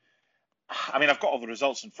whereby, I mean, I've got all the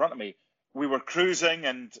results in front of me. We were cruising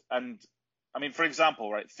and I mean, for example,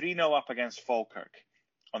 right, 3-0 up against Falkirk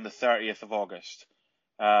on the 30th of August.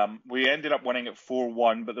 We ended up winning at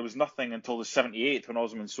 4-1, but there was nothing until the 78th when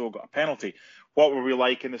Osman Sow got a penalty. What were we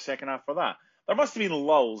like in the second half for that? There must have been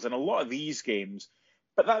lulls in a lot of these games.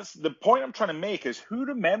 But that's the point I'm trying to make is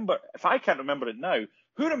if I can't remember it now,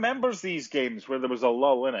 who remembers these games where there was a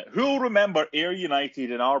lull in it? Who'll remember Ayr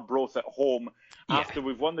United and Arbroath at home after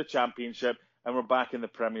we've won the championship and we're back in the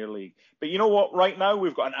Premier League? But you know what? Right now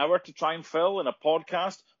we've got an hour to try and fill in a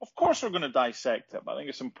podcast. Of course we're going to dissect it, but I think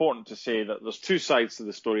it's important to say that there's two sides to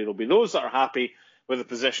the story. There'll be those that are happy with the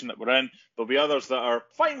position that we're in. There'll be others that are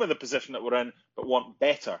fine with the position that we're in, but want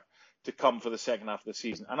better to come for the second half of the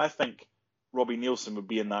season. And I think Robbie Neilson would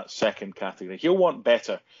be in that second category. He'll want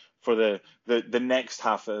better for the next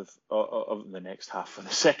half of the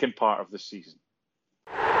second part of the season.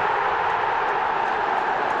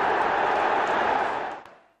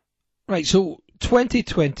 Right, so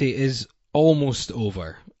 2020 is almost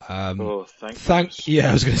over. Yeah, I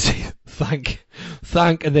was going to say thank,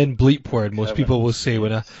 and then bleep word. Most people will say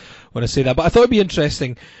when I say that. But I thought it'd be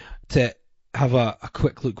interesting to have a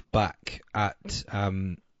quick look back at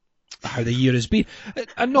how the year has been,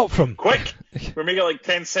 and not from quick. We're making like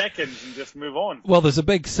 10 seconds and just move on. Well, there's a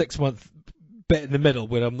big 6-month bit in the middle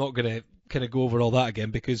where I'm not going to kind of go over all that again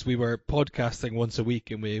because we were podcasting once a week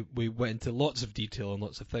and we went into lots of detail on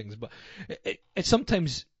lots of things. But it's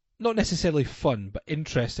sometimes not necessarily fun, but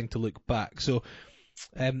interesting to look back. So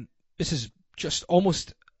this is just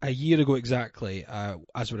almost a year ago exactly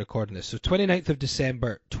as we're recording this. So 29th of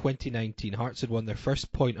December 2019, Hearts had won their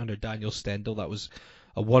first point under Daniel Stendhal. That was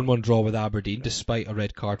a 1-1 draw with Aberdeen, despite a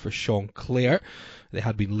red card for Sean Clare. They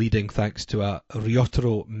had been leading thanks to a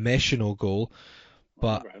Ryotaro Meshino goal,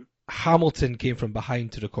 but Hamilton came from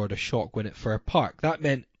behind to record a shock win at Fir Park. That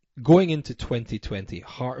meant going into 2020,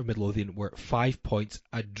 Heart of Midlothian were 5 points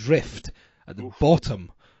adrift at the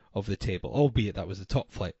bottom of the table, albeit that was the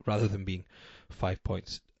top flight, rather than being 5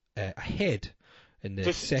 points ahead in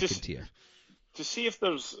the second tier. To see if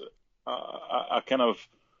there's a kind of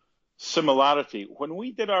similarity, when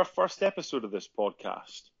we did our first episode of this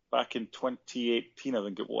podcast back in 2018, I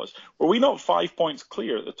think it was, were we not 5 points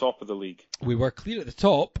clear at the top of the league? We were clear at the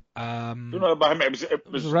top.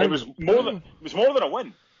 It was more than a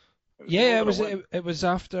win. It was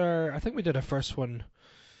after, I think we did our first one.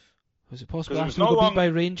 Was it possible after we got beat by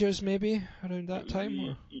Rangers maybe around that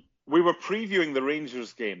time? We were previewing the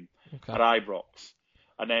Rangers game at Ibrox,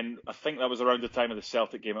 and then I think that was around the time of the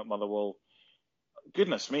Celtic game at Motherwell.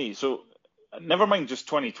 Goodness me. So never mind just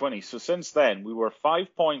 2020. So since then, we were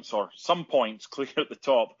 5 points or some points clear at the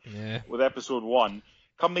top with episode 1.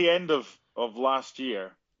 Come the end of last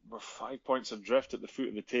year, we're 5 points adrift at the foot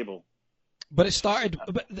of the table. But it started.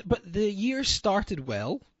 But the year started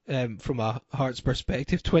well. From a Hearts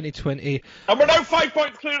perspective, 2020, and we're now 5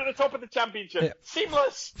 points clear at the top of the championship.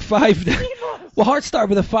 Seamless. Well, Hearts started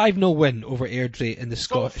with a 5-0 win over Airdrie in the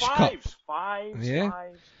Scottish Cup. Five.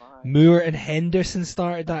 Moore and Henderson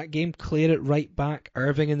started that game. Clare at right back,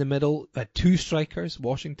 Irving in the middle. Had 2 strikers,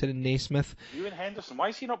 Washington and Naismith. You and Henderson. Why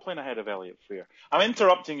is he not playing ahead of Elliot Frear? I'm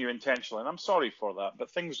interrupting you intentionally, and I'm sorry for that.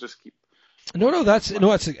 But things just keep.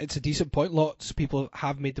 It's a decent point. Lots of people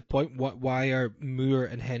have made the point. Why are Moore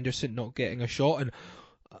and Henderson not getting a shot? And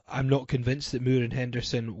I'm not convinced that Moore and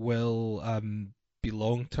Henderson will be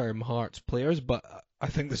long-term Hearts players, but I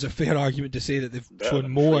think there's a fair argument to say that they've shown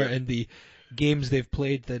more in the games they've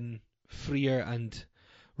played than Frear and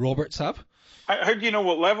Roberts have. How do you know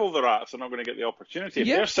what level they're at if they're not going to get the opportunity? If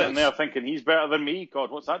they're sitting there thinking he's better than me, God,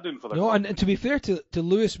 what's that doing for them? No, and to be fair to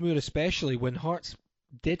Lewis Moore especially, when Hearts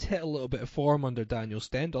did hit a little bit of form under Daniel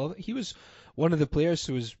Stendhal, he was one of the players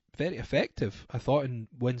who was very effective, I thought, in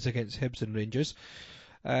wins against Hibs and Rangers.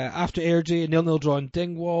 After Airdrie, 0-0 draw in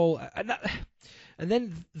Dingwall, and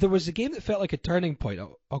then there was a game that felt like a turning point.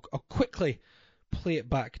 I'll quickly play it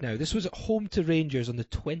back now. This was at home to Rangers on the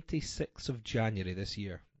 26th of January this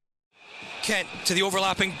year. Kent to the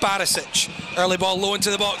overlapping Barisic. Early ball low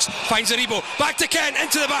into the box. Finds Aribo. Back to Kent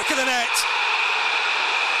into the back of the net.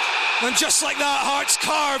 And just like that, Hearts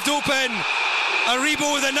carved open.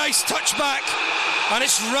 Aribo with a nice touchback. And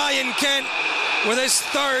it's Ryan Kent with his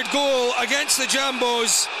third goal against the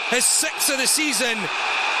Jambos. His sixth of the season.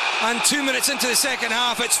 And 2 minutes into the second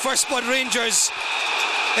half, it's First Blood Rangers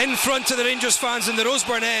in front of the Rangers fans in the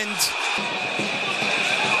Roseburn end.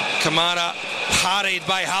 Kamara parried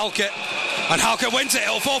by Halkett, and Halkett wins it.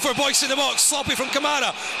 It'll fall for Boyce in the box. Sloppy from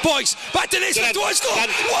Kamara. Boyce back to Naismith. Towards goal. 1-1.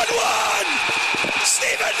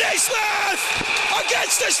 Stephen Naismith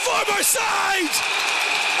against his former side,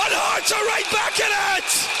 and Hearts are right back in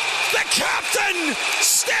it. The captain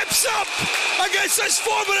steps up against his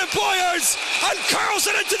former employers and curls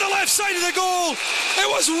it into the left side of the goal. It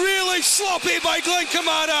was really sloppy by Glenn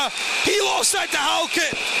Kamara. He lost that to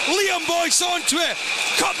Halkett. Liam Boyce onto it.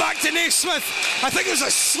 Cut back to Naismith. I think it was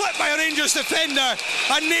a slip by a Rangers defender.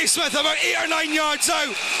 And Naismith, about 8 or 9 yards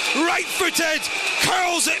out, right-footed,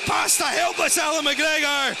 curls it past the helpless Alan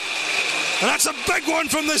McGregor. And that's a big one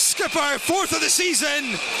from the skipper. Fourth of the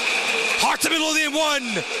season. Heart of Midlothian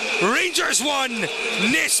 1, Rangers 1,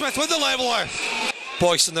 Naismith with the leveller.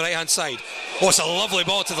 Boyce on the right hand side. Oh, it's a lovely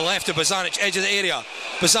ball to the left of Bozanic, edge of the area.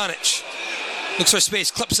 Bozanic looks for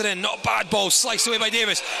space, clips it in, not a bad ball, sliced away by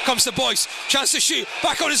Davis. Comes to Boyce, chance to shoot,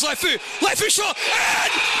 back on his left foot shot,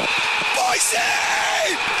 and Boyce!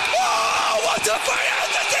 Oh, what a fire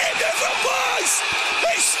the debut from Boyce!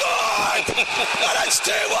 He scored! And it's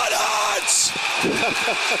 2-1 Hearts!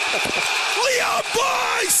 Liam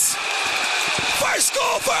Boyce! First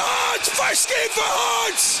goal for Hearts, first game for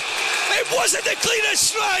Hearts. It wasn't the cleanest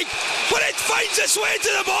strike, but it finds its way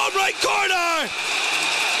to the bottom right corner.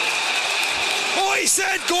 Oh, he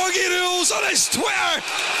said Gorgie rules on his Twitter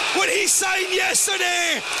when he signed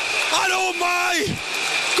yesterday. And oh my,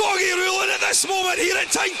 Gorgie ruling at this moment here at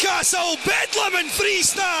Tynecastle. Bedlam in 3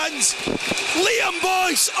 stands. Liam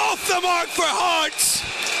Boyce off the mark for Hearts.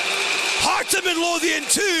 Heart of Midlothian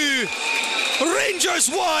 2, Rangers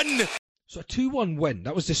 1. So a 2-1 win.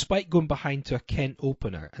 That was despite going behind to a Kent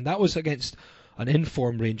opener, and that was against an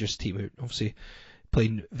informed Rangers team who obviously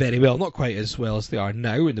playing very well, not quite as well as they are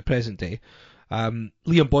now in the present day.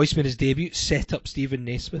 Liam Boyce made his debut, set up Stephen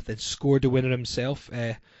Naismith, and scored the winner himself.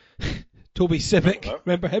 Toby Simic,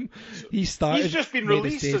 remember him? He started. He's just been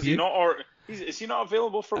released, is he not? Or is he not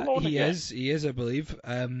available for loan again? He is, I believe.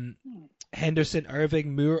 Henderson,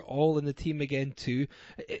 Irving, Moore, all in the team again too.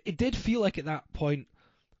 It did feel like at that point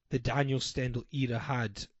the Daniel Stendhal era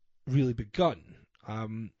had really begun.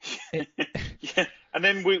 Yeah, and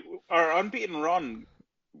then our unbeaten run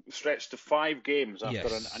stretched to 5 games after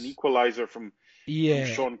an equaliser from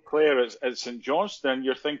Sean Clare at St Johnstone.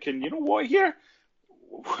 You're thinking, you know what, here?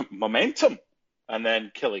 Momentum. And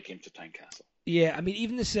then Killie came to Tynecastle. Yeah, I mean,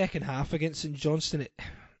 even the second half against St Johnstone,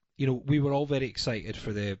 we were all very excited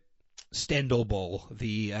for the Stendhal ball,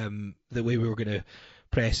 the way we were going to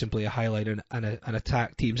press and play a high line and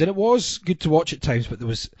attack teams. And it was good to watch at times, but there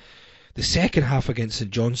was the second half against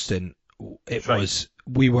St Johnstone.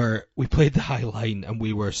 We played the high line and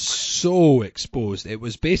we were so exposed. It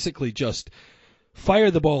was basically just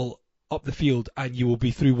fire the ball up the field and you will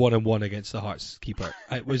be through 1-on-1 against the Hearts keeper.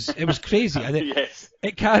 It was crazy, and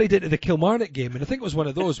it carried into the Kilmarnock game. And I think it was one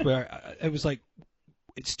of those where it was like,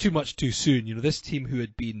 it's too much too soon. This team who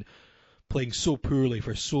had been playing so poorly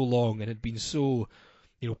for so long and had been so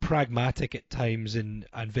pragmatic at times and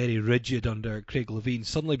very rigid under Craig Levein,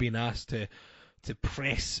 suddenly being asked to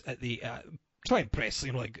press at the try and press,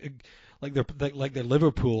 like they're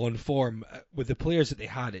Liverpool on form with the players that they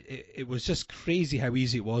had. It was just crazy how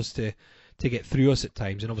easy it was to get through us at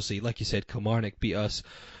times. And obviously, like you said, Kilmarnock beat us.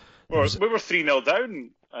 We were 3-0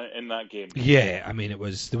 down in that game. Yeah, I mean, there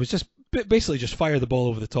was just basically just fire the ball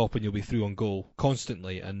over the top and you'll be through on goal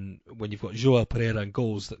constantly. And when you've got Joel Pereira and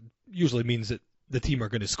goals, that usually means that the team are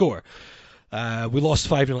going to score. We lost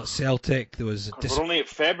 5-0 at Celtic. There was we're only at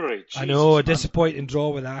February. Jesus, I know, a man. disappointing draw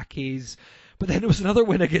with Accies. But then there was another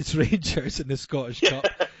win against Rangers in the Scottish Cup.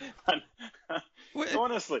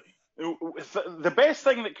 Honestly, the best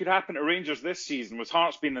thing that could happen to Rangers this season was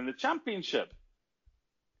Hearts being in the Championship.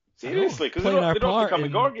 Seriously, because they Playing our don't have part to come to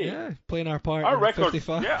in, Gorgie. yeah, playing our part Our in record,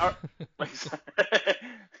 55. yeah,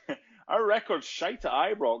 our record's shite at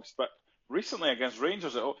Ibrox, but recently against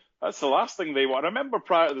Rangers, that's the last thing they want. I remember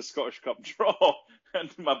prior to the Scottish Cup draw, and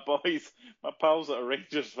my pals that are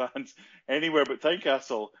Rangers fans, anywhere but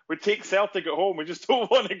Tynecastle, would take Celtic at home. We just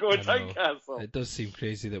don't want to go to Tynecastle. It does seem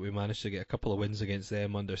crazy that we managed to get a couple of wins against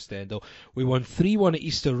them under Stendhal. We won 3-1 at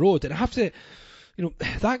Easter Road, and I have to,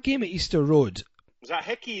 that game at Easter Road. Was that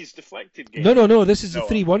Hickey's deflected game? No. This is a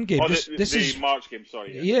 3-1 game. Oh, this is March game.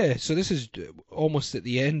 Sorry. Yeah. So this is almost at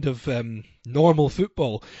the end of normal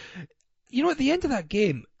football. At the end of that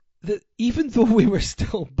game, even though we were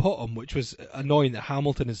still bottom, which was annoying that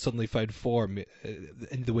Hamilton had suddenly found form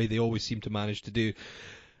in the way they always seem to manage to do,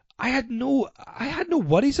 I had no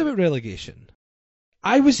worries about relegation.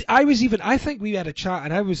 I think we had a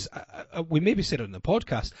chat, and we maybe said it on the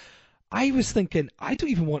podcast. I was thinking, I don't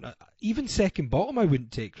even want even second bottom. I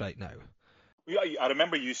wouldn't take right now. I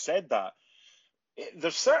remember you said that.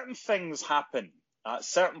 There's certain things happen at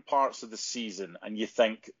certain parts of the season, and you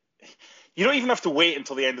think you don't even have to wait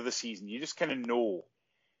until the end of the season. You just kind of know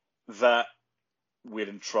that we're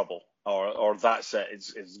in trouble, or that's it.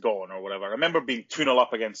 It's gone, or whatever. I remember being 2-0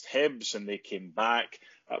 up against Hibs, and they came back.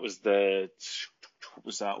 That was what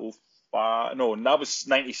was that? No, that was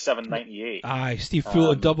 97-98. Aye, Steve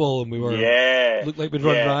Fulton double, and we were looked like we'd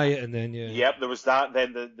run riot, and then Yep, there was that.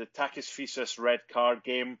 Then the Takis Fisas red card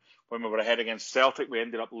game when we were ahead against Celtic, we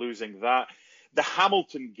ended up losing that. The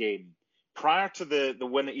Hamilton game prior to the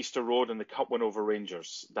win at Easter Road and the cup win over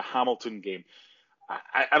Rangers, the Hamilton game.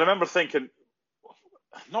 I remember thinking,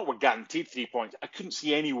 not we're guaranteed 3 points. I couldn't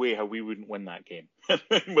see any way how we wouldn't win that game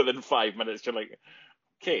within 5 minutes. You're like,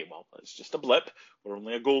 okay, well, it's just a blip. We're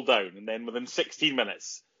only a goal down. And then within 16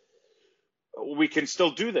 minutes, we can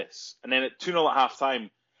still do this. And then at 2-0 at half-time,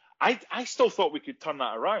 I still thought we could turn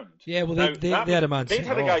that around. Yeah, well, they had a man They'd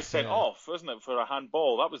had a guy sent yeah. off, wasn't it, for a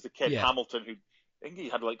handball. That was the kid, Yeah. Hamilton, who I think he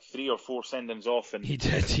had like 3 or 4 send-ins off He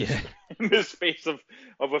did, yeah. in the space of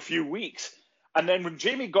a few weeks. And then when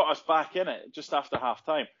Jamie got us back in it just after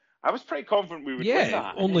half-time, I was pretty confident we would win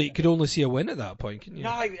that. Could only see a win at that point, couldn't you?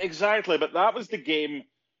 No, exactly. But that was the game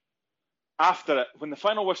after it, when the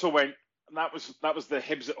final whistle went. That was the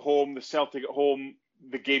Hibs at home, the Celtic at home,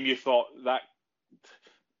 the game you thought that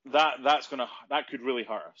could really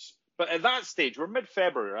hurt us. But at that stage, we're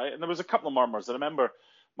mid-February, right? And there was a couple of murmurs. I remember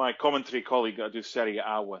my commentary colleague I do Serie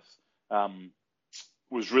A with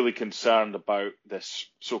was really concerned about this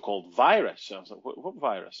so-called virus. I was like, what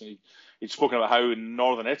virus? And he'd spoken about how in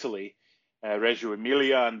northern Italy, Reggio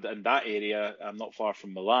Emilia and that area, not far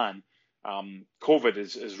from Milan, COVID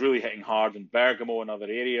is really hitting hard in Bergamo and other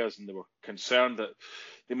areas, and they were concerned that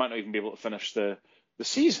they might not even be able to finish the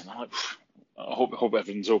season. I'm like, I hope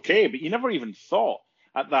everything's okay. But you never even thought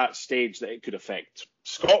at that stage that it could affect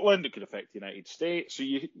Scotland, it could affect the United States. So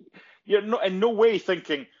you're not in no way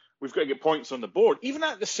thinking we've got to get points on the board. Even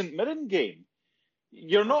at the St Mirren game,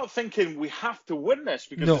 you're not thinking we have to win this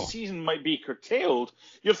because the season might be curtailed.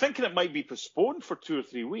 You're thinking it might be postponed for 2 or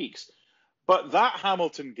 3 weeks. But that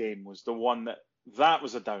Hamilton game was the one that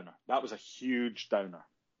was a downer. That was a huge downer.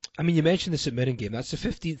 I mean, you mentioned the St Mirren game. That's the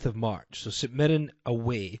 15th of March. So St Mirren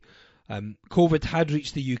away. COVID had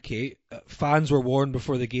reached the UK. Fans were warned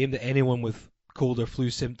before the game that anyone with cold or flu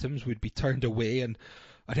symptoms would be turned away. And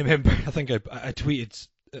I remember, I think I tweeted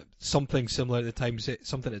something similar at the time,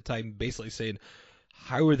 something at the time basically saying,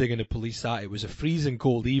 how are they going to police that? It was a freezing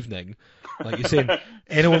cold evening. Like you're saying,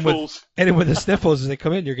 anyone with the sniffles as they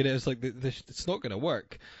come in, it's like, it's not going to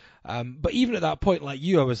work. But even at that point, like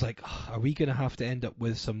you, I was like, are we going to have to end up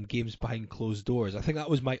with some games behind closed doors? I think that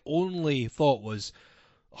was my only thought was,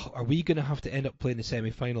 are we going to have to end up playing the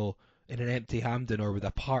semi-final in an empty Hampden or with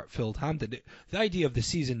a part-filled Hampden? The idea of the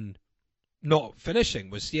season not finishing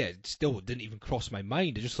was, it still didn't even cross my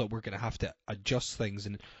mind. I just thought we're going to have to adjust things,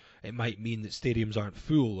 and it might mean that stadiums aren't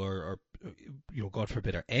full or God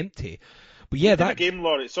forbid, are empty. But yeah, that game,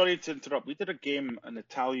 Laurie. Sorry to interrupt. We did a game, an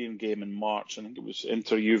Italian game in March. I think it was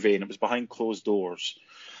Inter Juve, and it was behind closed doors.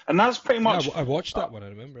 And that's pretty much. I watched that one. I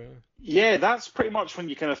remember. Yeah, that's pretty much when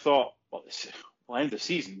you kind of thought, well, end of the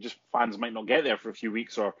season. Just fans might not get there for a few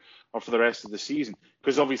weeks or for the rest of the season,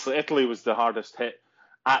 because obviously Italy was the hardest hit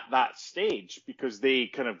at that stage because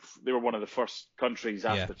they were one of the first countries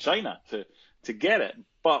after China to get it.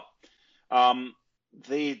 But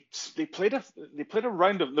they played a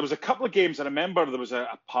round of. There was a couple of games I remember. There was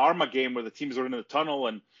a Parma game where the teams were in the tunnel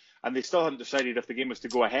and they still hadn't decided if the game was to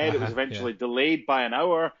go ahead. It was eventually delayed by an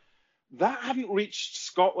hour. That hadn't reached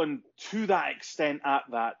Scotland to that extent at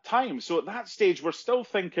that time. So at that stage, we're still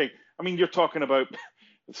thinking. I mean, you're talking about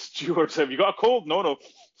stewards. Have you got a cold? No.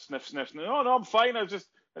 sniff, sniff. No, I'm fine.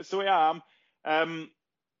 That's the way I am.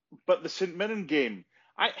 But the St Mirren game,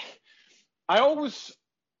 I always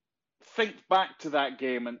think back to that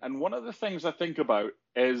game, and one of the things I think about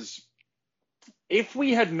is if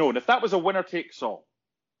we had known, if that was a winner takes all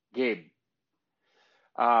game,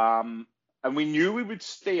 and we knew we would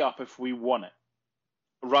stay up if we won it,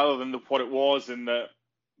 rather than what it was in the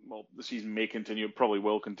season may continue, it probably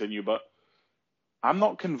will continue, but I'm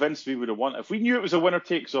not convinced we would have won it. If we knew it was a winner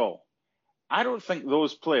takes all, I don't think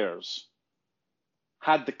those players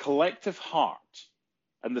had the collective heart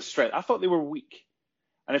and the strength. I thought they were weak.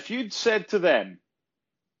 And if you'd said to them,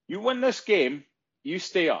 you win this game, you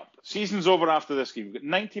stay up. Season's over after this game. You've got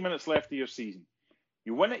 90 minutes left of your season.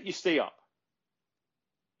 You win it, you stay up.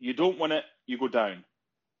 You don't win it, you go down.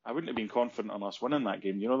 I wouldn't have been confident on us winning that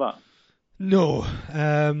game. You know that? No.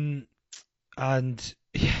 And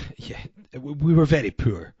yeah, we were very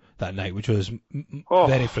poor that night, which was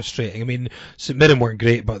very frustrating. I mean, St Mirren weren't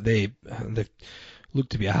great, but they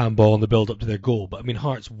looked to be a handball in the build-up to their goal. But I mean,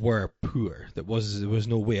 Hearts were poor. There was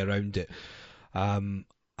no way around it. And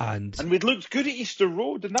we'd looked good at Easter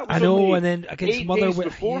Road, and that was only and then against Motherwell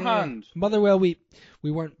beforehand. Yeah, Motherwell, we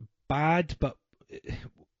weren't bad, but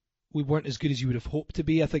we weren't as good as you would have hoped to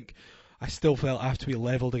be. I think I still felt after we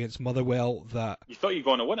levelled against Motherwell that you thought you'd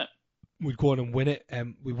go on to win it. We'd go on and win it.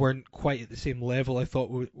 We weren't quite at the same level I thought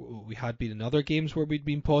we had been in other games where we'd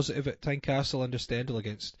been positive at Tynecastle under Stendhal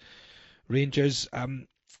against Rangers.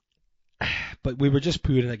 But we were just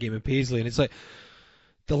poor in that game in Paisley, and it's like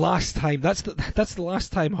the last time. That's the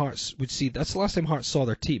last time Hearts would see. That's the last time Hearts saw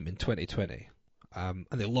their team in 2020, and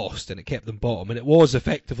they lost, and it kept them bottom. And it was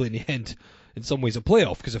effectively in the end, in some ways, a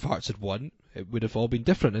playoff, because if Hearts had won, it would have all been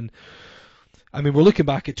different. And I mean, we're looking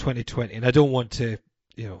back at 2020, and I don't want to,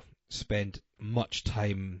 spend much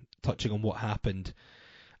time touching on what happened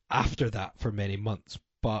after that for many months,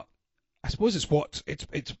 but I suppose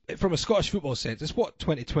it's from a Scottish football sense, it's what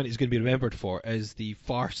 2020 is going to be remembered for, is the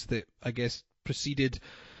farce that I guess preceded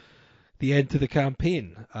the end to the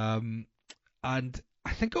campaign. And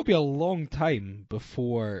I think it'll be a long time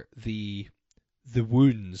before the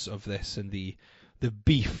wounds of this and the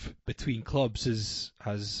beef between clubs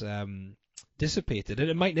has dissipated, and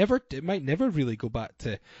it might never really go back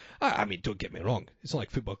to. I mean, don't get me wrong, it's not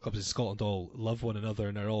like football clubs in Scotland all love one another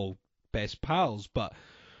and are all best pals, but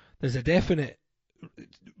there's a definite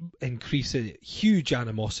increase in huge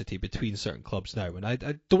animosity between certain clubs now, and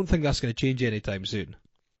I don't think that's going to change anytime soon.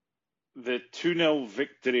 The 2-0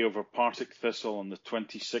 victory over Partick Thistle on the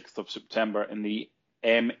 26th of September in the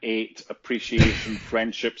M8 Appreciation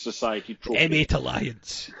Friendship Society Trophy. M8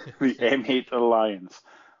 Alliance. The M8 Alliance.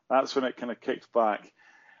 That's when it kind of kicks back.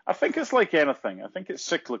 I think it's like anything. I think it's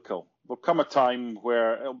cyclical. There'll come a time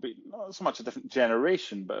where it'll be not so much a different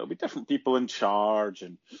generation, but it'll be different people in charge,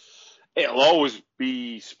 and it'll always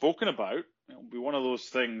be spoken about. It'll be one of those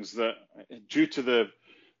things that, due to the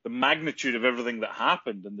magnitude of everything that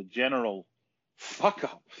happened and the general fuck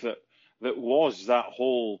up that was that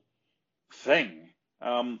whole thing.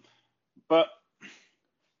 But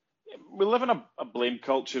we live in a blame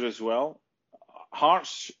culture as well.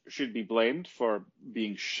 Hearts should be blamed for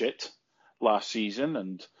being shit last season,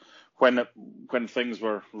 and when things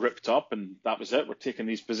were ripped up and that was it, we're taking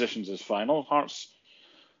these positions as final. Hearts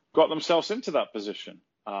got themselves into that position.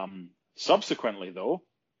 Subsequently, though,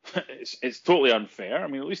 it's totally unfair. I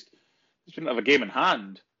mean, at least we didn't have a game in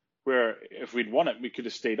hand where if we'd won it, we could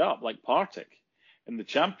have stayed up like Partick in the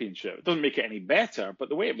Championship. It doesn't make it any better, but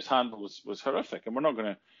the way it was handled was horrific, and we're not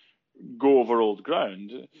going to go over old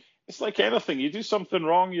ground. It's like anything. You do something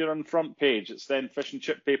wrong, you're on front page. It's then fish and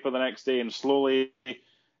chip paper the next day, and slowly it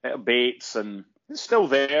abates, and it's still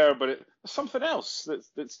there, but it's something else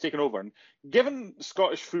that's taken over. And given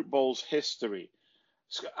Scottish football's history,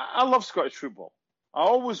 I love Scottish football. I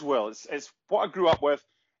always will. It's what I grew up with.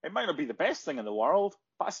 It might not be the best thing in the world,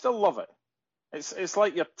 but I still love it. It's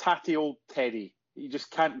like your tatty old teddy. You just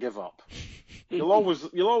can't give up. You'll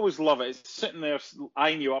always love it. It's sitting there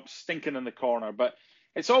eyeing you up, stinking in the corner, but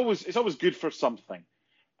it's always good for something.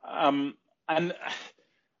 And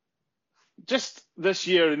just this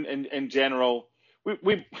year in general,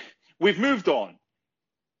 we've moved on.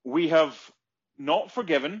 We have not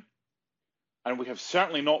forgiven, and we have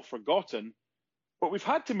certainly not forgotten, but we've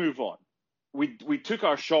had to move on. We took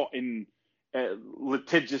our shot in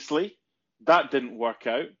litigiously. That didn't work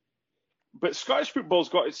out. But Scottish football's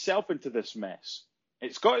got itself into this mess.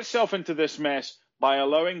 It's got itself into this mess by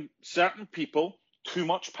allowing certain people too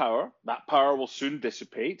much power. That power will soon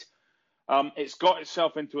dissipate. It's got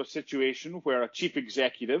itself into a situation where a chief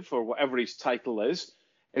executive, or whatever his title is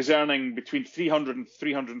earning between £300,000 and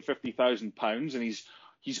 £350,000, and he's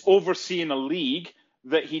He's overseeing a league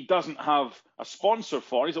that he doesn't have a sponsor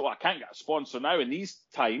for. He's like, well, I can't get a sponsor now in these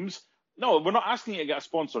times. No, we're not asking you to get a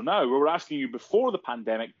sponsor now. We were asking you before the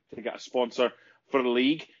pandemic to get a sponsor for the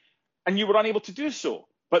league, and you were unable to do so.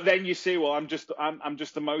 But then you say, well, I'm just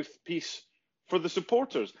the mouthpiece for the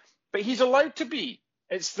supporters. But he's allowed to be.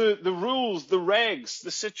 It's the rules, the regs,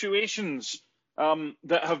 the situations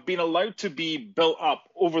that have been allowed to be built up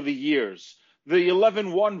over the years. The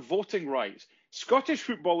 11-1 voting rights. Scottish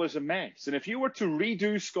football is a mess. And if you were to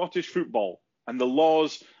redo Scottish football and the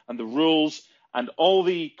laws and the rules and all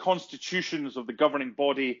the constitutions of the governing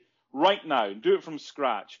body right now, do it from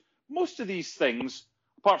scratch, most of these things,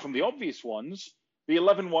 apart from the obvious ones, the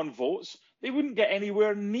 11-1 votes, they wouldn't get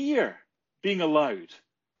anywhere near being allowed.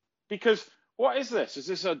 Because what is this? Is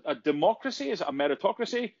this a democracy? Is it a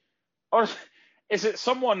meritocracy? Or is it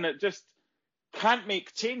someone that just can't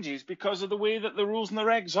make changes because of the way that the rules and the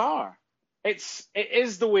regs are? It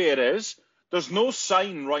is the way it is. There's no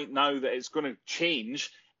sign right now that it's going to change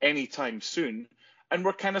anytime soon. And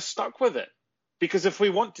we're kind of stuck with it. Because if we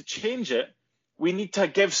want to change it, we need to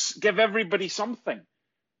give everybody something.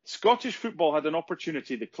 Scottish football had an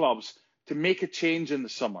opportunity, the clubs, to make a change in the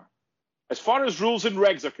summer. As far as rules and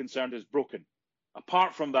regs are concerned, it's broken.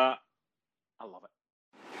 Apart from that, I love it.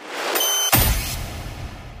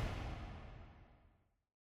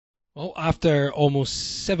 Well, after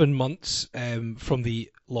almost 7 months from the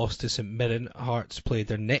loss to St Mirren, Hearts played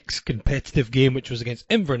their next competitive game, which was against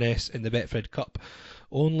Inverness in the Betfred Cup.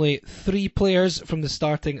 Only 3 players from the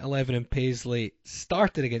starting 11 in Paisley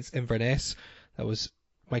started against Inverness. That was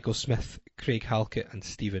Michael Smith, Craig Halkett and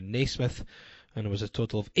Stephen Naismith. And there was a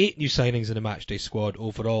total of 8 new signings in the matchday squad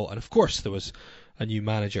overall. And of course there was a new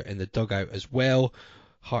manager in the dugout as well.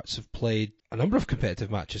 Hearts have played a number of competitive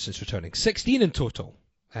matches since returning, 16 in total.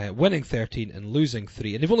 Winning 13 and losing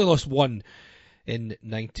 3, and they've only lost 1 in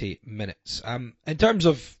 90 minutes. In terms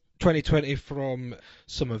of 2020 from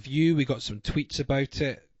some of you, we got some tweets about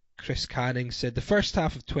it. Chris Canning said the first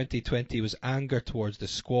half of 2020 was anger towards the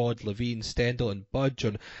squad, Levine, Stendhal and Budge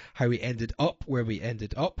on how we ended up where we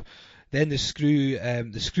ended up. Then the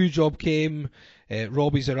screw job came,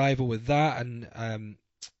 Robbie's arrival with that, and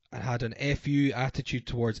had an FU attitude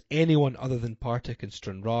towards anyone other than Partick and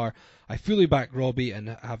Stranraer. I fully back Robbie and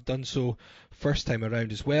have done so first time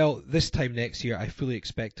around as well. This time next year I fully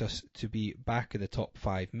expect us to be back in the top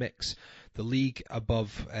 5 mix. The league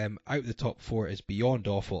above out the top 4 is beyond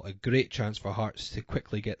awful. A great chance for Hearts to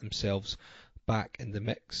quickly get themselves back in the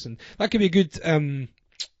mix. And that could be a good That's an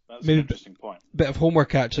interesting point. Bit of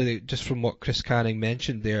homework actually, just from what Chris Canning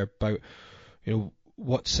mentioned there about, you know,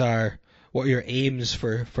 what are your aims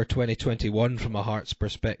for 2021 from a Hearts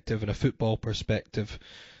perspective and a football perspective.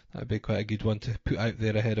 That'd be quite a good one to put out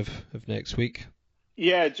there ahead of next week.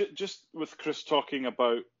 Yeah, just with Chris talking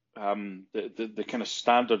about the kind of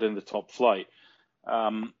standard in the top flight.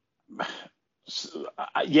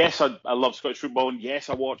 Yes, I love Scottish football, and yes,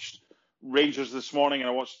 I watched Rangers this morning, and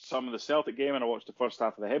I watched some of the Celtic game, and I watched the first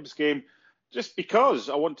half of the Hibs game, just because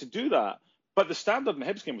I want to do that. But the standard in the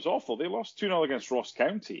Hibs game was awful. They lost 2-0 against Ross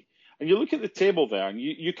County. And you look at the table there, and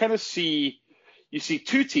you kind of see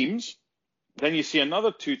 2 teams, then you see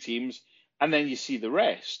another 2 teams, and then you see the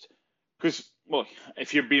rest. Because, well,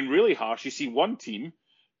 if you're being really harsh, you see 1 team,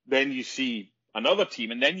 then you see another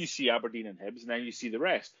team, and then you see Aberdeen and Hibs, and then you see the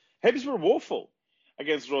rest. Hibs were woeful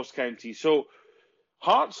against Ross County. So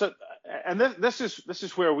Hearts, and this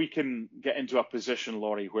is where we can get into a position,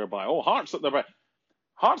 Laurie, whereby,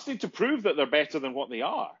 Hearts need to prove that they're better than what they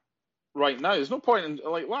are. Right now, there's no point in,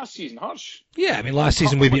 like last season, Hearts. Yeah, I mean, last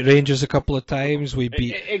season we beat Rangers a couple of times. We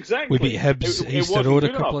beat Hibs, Easter Road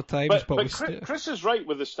a couple of times. But Chris is right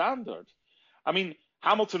with the standard. I mean,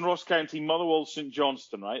 Hamilton, Ross County, Motherwell, St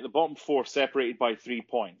Johnstone, right? The bottom 4 separated by 3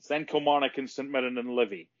 points. Then Kilmarnock and St Mirren and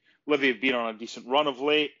Livy. Livy have been on a decent run of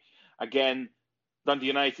late. Again, Dundee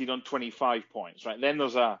United on 25 points, right? Then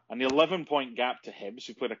there's an 11-point gap to Hibs,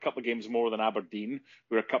 who played a couple of games more than Aberdeen,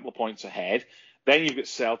 who are a couple of points ahead. Then you've got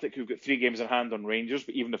Celtic, who've got 3 games in hand on Rangers,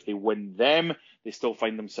 but even if they win them, they still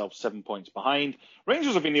find themselves 7 points behind.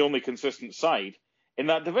 Rangers have been the only consistent side in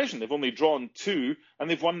that division. They've only drawn 2, and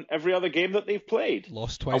they've won every other game that they've played.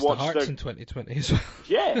 Lost twice to Hearts in 2020 as well.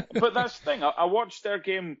 Yeah, but that's the thing. I watched their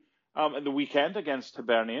game at the weekend against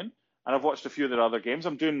Hibernian, and I've watched a few of their other games.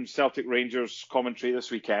 I'm doing Celtic Rangers commentary this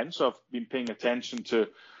weekend, so I've been paying attention to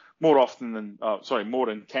more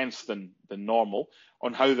intense than normal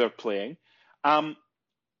on how they're playing.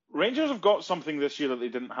 Rangers have got something this year that they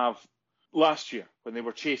didn't have last year when they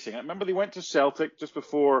were chasing it. Remember, they went to Celtic just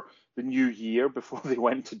before the new year, before they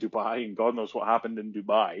went to Dubai, and God knows what happened in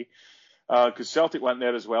Dubai. because Celtic went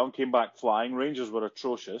there as well and came back flying. Rangers were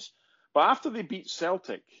atrocious. But after they beat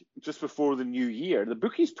Celtic just before the new year, the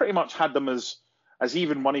bookies pretty much had them as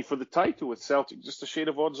even money for the title, with Celtic just a shade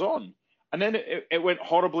of odds on. And then it went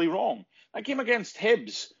horribly wrong. That game against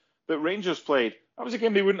Hibs that Rangers played, that was a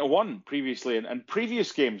game they wouldn't have won previously. And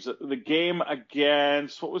previous games, the game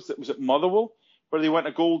against, was it Motherwell, where they went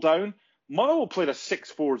a goal down? Motherwell played a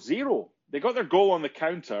 6-4-0. They got their goal on the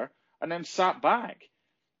counter and then sat back.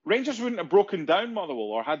 Rangers wouldn't have broken down Motherwell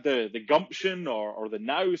or had the gumption or the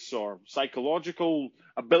nous or psychological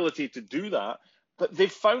ability to do that, but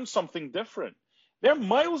they've found something different. They're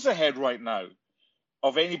miles ahead right now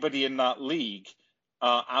of anybody in that league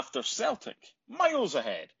after Celtic. Miles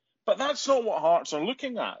ahead. But that's not what Hearts are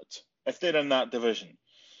looking at if they're in that division.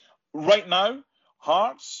 Right now,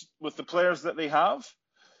 Hearts, with the players that they have,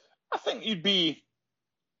 I think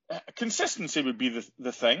consistency would be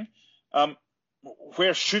the thing.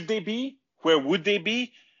 Where should they be? Where would they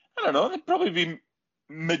be? I don't know. They'd probably be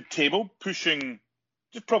mid-table, pushing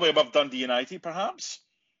just probably above Dundee United, perhaps.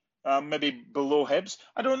 Maybe below Hibs.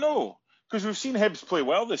 I don't know. Because we've seen Hibs play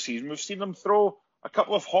well this season. We've seen them throw a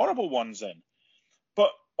couple of horrible ones in.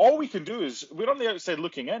 But all we can do is, we're on the outside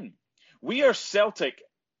looking in. We are Celtic,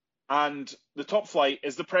 and the top flight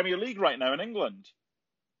is the Premier League right now in England.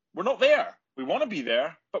 We're not there. We want to be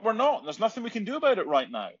there, but we're not. And there's nothing we can do about it right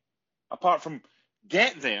now, apart from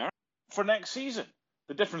get there for next season.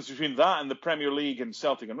 The difference between that and the Premier League and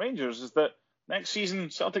Celtic and Rangers is that next season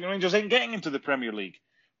Celtic and Rangers ain't getting into the Premier League,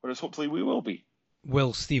 whereas hopefully we will be.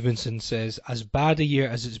 Will Stevenson says, as bad a year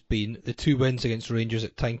as it's been, the 2 wins against Rangers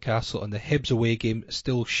at Tynecastle and the Hibs away game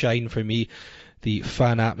still shine for me. The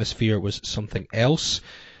fan atmosphere was something else.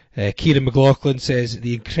 Kieran McLaughlin says,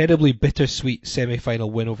 the incredibly bittersweet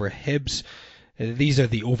semi-final win over Hibs. These are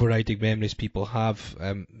the overriding memories people have.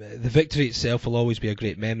 The victory itself will always be a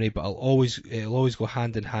great memory, but it'll always go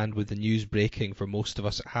hand in hand with the news breaking for most of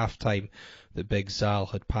us at half-time that Big Zal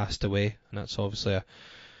had passed away. And that's obviously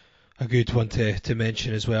a good one to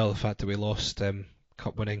mention as well, the fact that we lost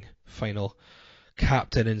cup-winning final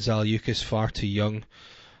captain in Zal Yukas far too young.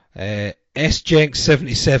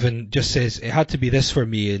 SJenks77 just says, it had to be this for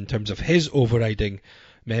me in terms of his overriding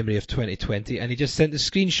memory of 2020, and he just sent a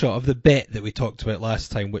screenshot of the bet that we talked about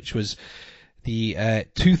last time, which was the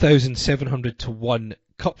 2,700 to 1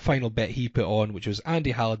 cup final bet he put on, which was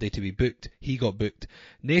Andy Halliday to be booked, he got booked,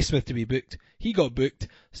 Naismith to be booked, he got booked,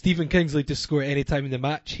 Stephen Kingsley to score any time in the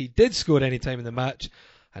match, he did score any time in the match,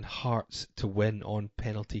 and Hearts to win on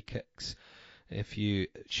penalty kicks. If you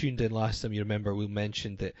tuned in last time, you remember we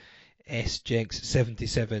mentioned that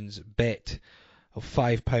SJenks77's bet of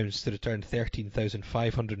 £5 to return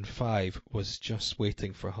 13,505 was just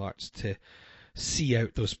waiting for Hearts to see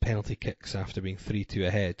out those penalty kicks after being 3-2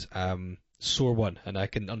 ahead. Sore one, and I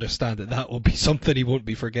can understand that will be something he won't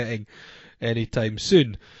be forgetting anytime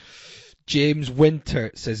soon. James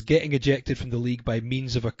Winter says, getting ejected from the league by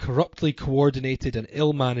means of a corruptly coordinated and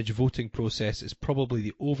ill-managed voting process is probably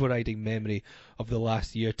the overriding memory of the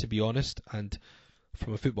last year, to be honest, and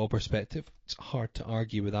from a football perspective, it's hard to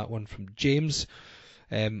argue with that one from James.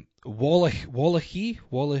 Wallachi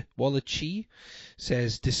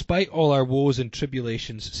says, despite all our woes and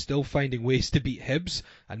tribulations, still finding ways to beat Hibs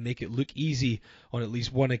and make it look easy on at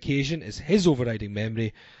least one occasion is his overriding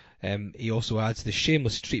memory. He also adds the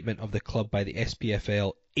shameless treatment of the club by the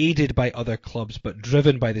SPFL, aided by other clubs but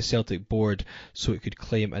driven by the Celtic board so it could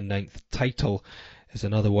claim a 9th title, is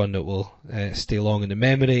another one that will stay long in the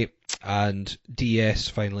memory. And DS,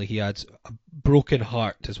 finally, he adds, a broken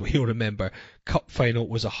heart, as we'll remember. Cup final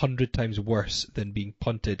was 100 times worse than being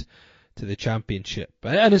punted to the Championship.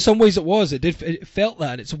 And in some ways it was. It felt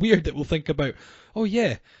that, and it's weird that we'll think about, oh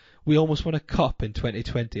yeah, we almost won a cup in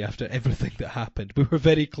 2020 after everything that happened. We were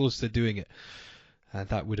very close to doing it. And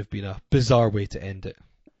that would have been a bizarre way to end it.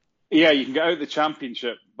 Yeah, you can get out the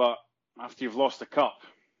Championship, but after you've lost a cup,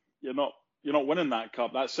 you're not winning that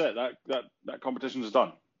cup. That's it. That competition's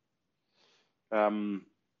done. I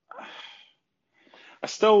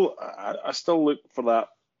still look for that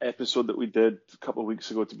episode that we did a couple of weeks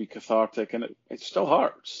ago to be cathartic, and it still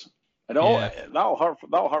hurts. And that'll hurt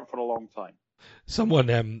for a long time. Someone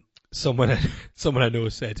I know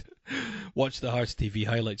said, watch the Hearts TV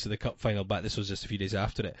highlights of the cup final back. This was just a few days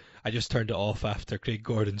after it. I just turned it off after Craig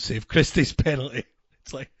Gordon saved Christie's penalty.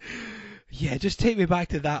 It's like, yeah, just take me back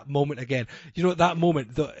to that moment again. You know, that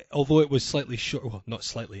moment, although it was slightly short, well, not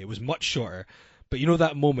slightly, it was much shorter. But you know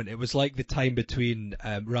that moment, it was like the time between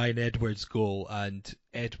Ryan Edwards' goal and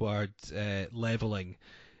Edward levelling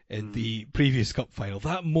in the previous cup final.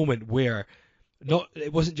 That moment where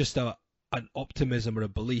it wasn't just an optimism or a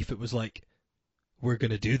belief. It was like, we're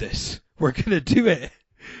going to do this. We're going to do it.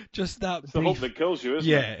 Just that It's the hope that kills you, isn't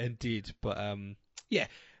it? Yeah, indeed. But yeah,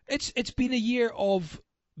 it's been a year of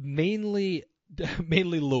mainly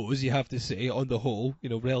lows, you have to say, on the whole,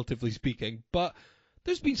 relatively speaking. But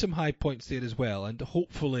there's been some high points there as well, and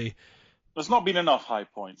hopefully there's not been enough high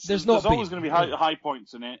points. There's always going to be high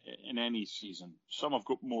points in any season. Some have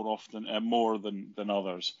got more than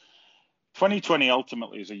others. 2020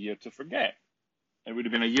 ultimately is a year to forget. It would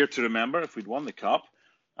have been a year to remember if we'd won the cup,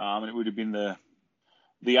 and it would have been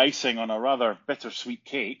the icing on a rather bittersweet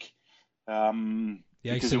cake. The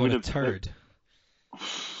icing on a turd.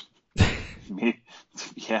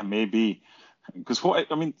 Yeah, maybe. Because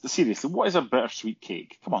seriously, what is a bittersweet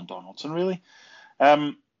cake? Come on, Donaldson, really?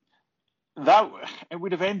 That it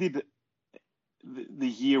would have ended the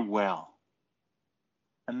year well.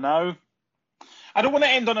 And now, I don't want to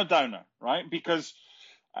end on a downer, right? Because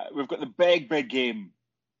we've got the big game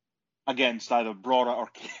against either Brora or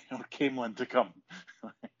Camelin to come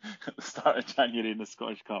at the start of January in the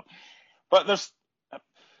Scottish Cup. But there's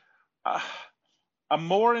I'm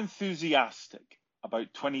more enthusiastic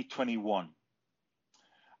about 2021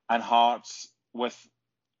 and Hearts with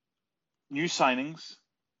new signings,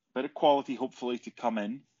 bit of quality hopefully to come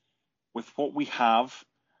in, with what we have,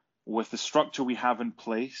 with the structure we have in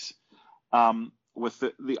place, with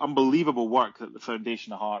the unbelievable work that the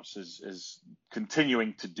Foundation of Hearts is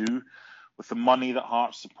continuing to do, with the money that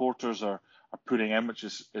Hearts supporters are putting in, which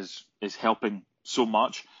is helping so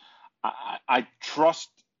much. I trust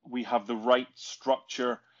we have the right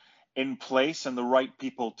structure in place and the right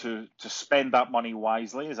people to spend that money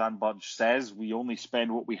wisely. As Anne Budge says, we only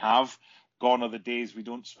spend what we have. Gone are the days we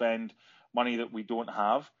don't spend money that we don't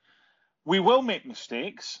have. We will make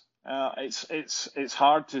mistakes. It's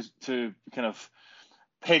hard to kind of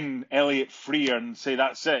pin Elliot Freer and say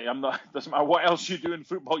that's it. Doesn't matter what else you do in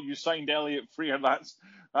football. You signed Elliot Freer.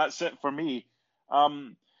 That's it for me.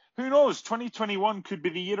 Who knows? 2021 could be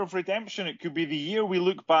the year of redemption. It could be the year we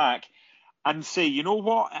look back and say, you know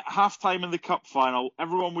what? At halftime in the cup final,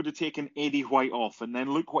 everyone would have taken Eddie White off, and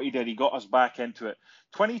then look what he did. He got us back into it.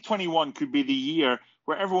 2021 could be the year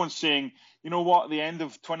where everyone's saying, you know what? At the end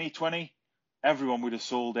of 2020, everyone would have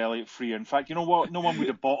sold Elliot Freer. In fact, you know what? No one would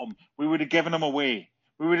have bought him. We would have given him away.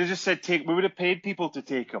 We would have just said we would have paid people to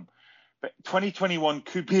take him. But 2021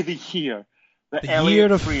 could be the year that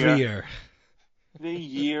Elliot Freer. The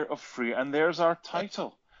year of Freer. And there's our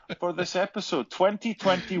title for this episode.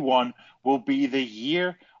 2021 will be the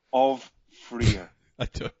year of Freer. I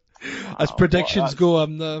don't. As predictions go,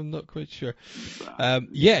 I'm not quite sure.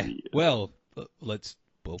 Yeah. Well,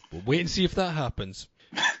 we'll wait and see if that happens.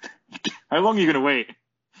 How long are you going to wait?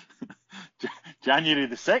 January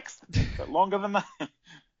the 6th? A bit longer than that?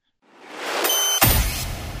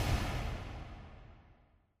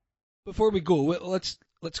 Before we go, let's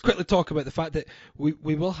quickly talk about the fact that we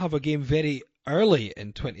will have a game very early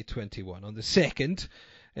in 2021 on the 2nd,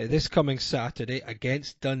 this coming Saturday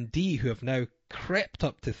against Dundee, who have now crept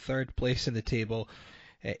up to third place in the table,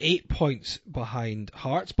 8 points behind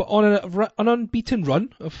Hearts, but on an unbeaten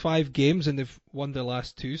run of 5 games, and they've won their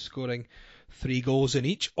last 2, scoring 3 goals in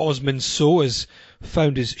each. Osman Sow has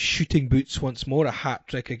found his shooting boots once more, a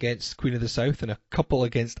hat-trick against Queen of the South and a couple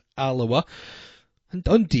against Alloa. And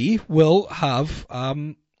Dundee will have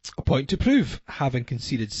a point to prove, having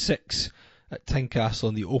conceded 6 at Tynecastle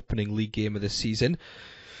in the opening league game of the season.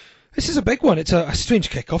 This is a big one. It's a strange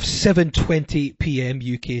kickoff, 7:20 p.m.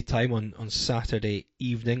 UK time on Saturday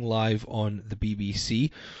evening, live on the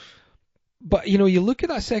BBC. But, you look at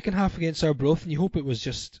that second half against Arbroath and you hope it was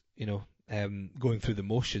just, going through the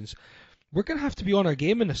motions. We're going to have to be on our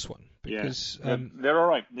game in this one. Because, they're all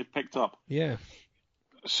right. They've picked up. Yeah.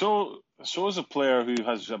 So is a player who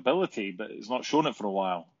has ability, but has not shown it for a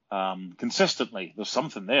while. Consistently, there's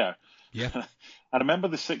something there. Yeah. I remember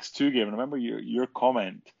the 6-2 game, and I remember your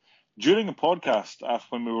comment during the podcast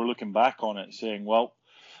when we were looking back on it, saying, well,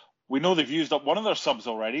 we know they've used up one of their subs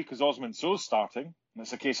already because Osman Sow's starting. And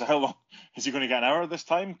it's a case of how long is he going to get an hour this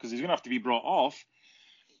time? Because he's going to have to be brought off.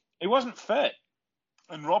 He wasn't fit.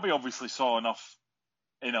 And Robbie obviously saw enough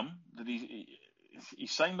in him that he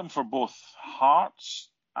signed him for both Hearts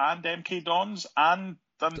and MK Dons and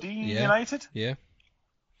Dundee United. Yeah.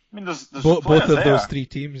 I mean, there's both of there. those 3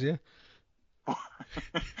 teams, yeah.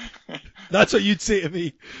 That's what you'd say to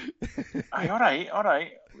me. All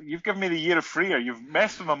right. You've given me the year of Freer. You've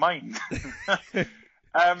messed with my mind.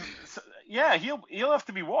 He'll have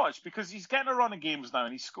to be watched because he's getting a run of games now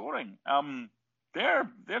and he's scoring. They're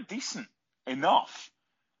decent enough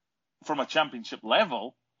from a championship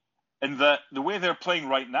level, in that the way they're playing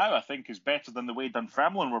right now, I think, is better than the way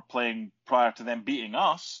Dunfermline were playing prior to them beating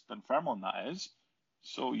us. Dunfermline, that is.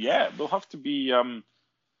 So yeah, we'll have to be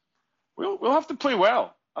we'll have to play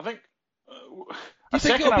well. I think a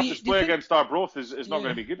second half display against Arbroath is not going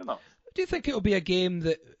to be good enough. Do you think it'll be a game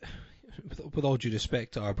that, with all due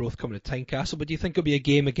respect to Arbroath coming to Tynecastle, but do you think it'll be a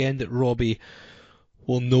game again that Robbie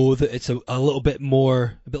will know that it's a little bit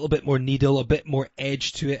more needle, a bit more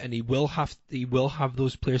edge to it, and he will have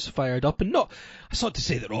those players fired up? And it's not to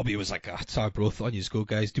say that Robbie was like, it's Arbroath, on you go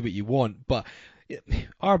guys, do what you want, but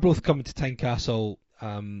Arbroath coming to Tynecastle,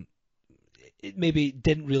 it maybe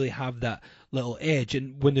didn't really have that little edge,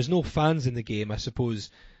 and when there's no fans in the game, I suppose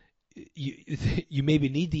you maybe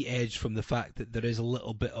need the edge from the fact that there is a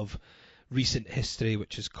little bit of recent history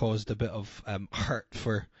which has caused a bit of hurt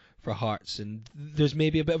for Hearts, and there's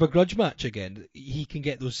maybe a bit of a grudge match again. He can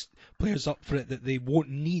get those players up for it, that they won't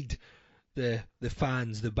need the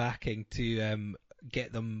fans, the backing to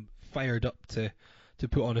get them fired up to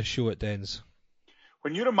put on a show at Dens.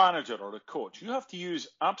 When you're a manager or a coach, you have to use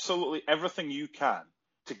absolutely everything you can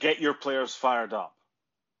to get your players fired up.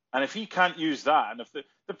 And if he can't use that, and if the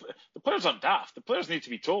players aren't daft, the players need to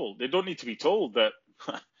be told. They don't need to be told that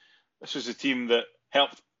this is a team that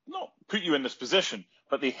helped not put you in this position,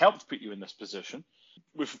 but they helped put you in this position.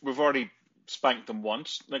 We've already spanked them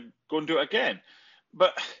once. Like, go and do it again.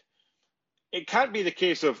 But it can't be the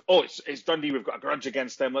case of, it's Dundee, we've got a grudge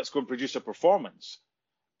against them, let's go and produce a performance.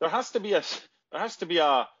 There has to be a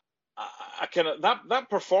kind of that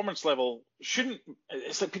performance level shouldn't.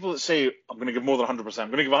 It's like people that say, I'm going to give more than 100%. I'm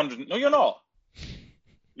going to give 100. No, you're not.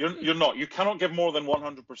 You're not. You cannot give more than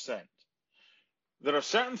 100%. There are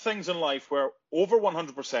certain things in life where over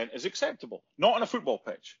 100% is acceptable. Not on a football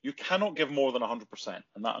pitch. You cannot give more than 100%,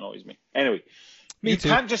 and that annoys me. Anyway, you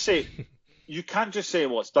can't just say,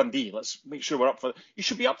 well, it's Dundee. Let's make sure we're up for it. You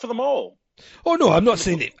should be up for them all. Oh no, I'm not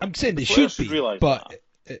saying that. I'm saying they should be. But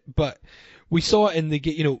we saw it in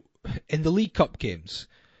the in the League Cup games.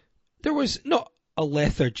 There was not a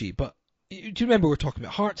lethargy, but do you remember we were talking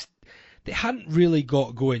about Hearts? They hadn't really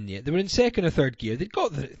got going yet. They were in second or third gear. They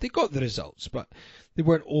got the results, but they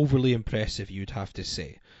weren't overly impressive, you'd have to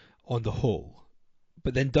say, on the whole.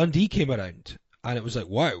 But then Dundee came around, and it was like,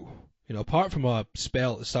 wow. Apart from a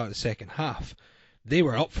spell at the start of the second half, they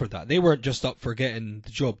were up for that. They weren't just up for getting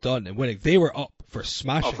the job done and winning. They were up for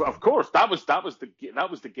smashing. Of course, that was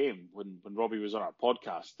the game when Robbie was on our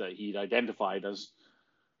podcast that he'd identified as,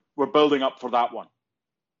 we're building up for that one.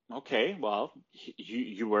 Okay, well,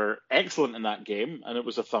 you were excellent in that game, and it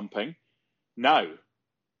was a thumping. Now,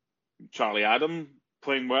 Charlie Adam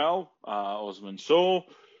playing well, Osman So,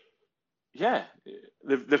 yeah,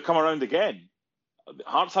 they've come around again.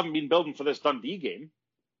 Hearts haven't been building for this Dundee game.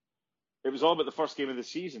 It was all about the first game of the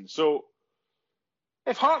season. So,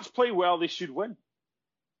 if Hearts play well, they should win.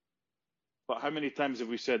 But how many times have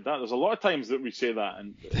we said that? There's a lot of times that we say that,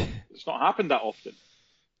 and it's not happened that often.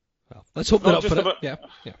 Well, let's hope they're up for it. Yeah.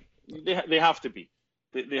 They have to be.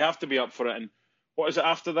 They have to be up for it. And what is it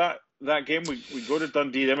after that game? We go to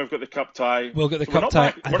Dundee, then we've got the cup tie. We'll get the cup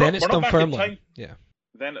tie, and then it's Dunfermline. Yeah.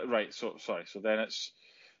 Then So then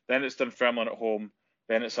it's Dunfermline at home.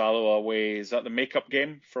 Then it's Alloa away. Is that the make-up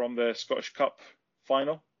game from the Scottish Cup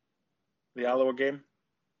final? The Alloa game?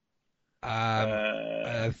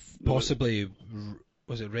 Possibly.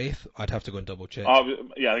 Was it Wraith? I'd have to go and double check.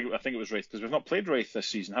 Yeah, I think it was Wraith, because we've not played Wraith this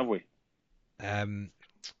season, have we? It'll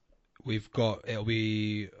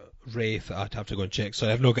be Wraith. I'd have to go and check.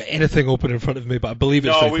 So I've not got anything open in front of me, but I believe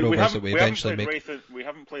it's Wraith Rovers that we eventually make. We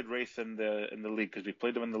haven't played Wraith in the league, because we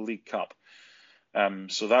played them in the League Cup.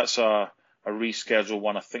 So that's a rescheduled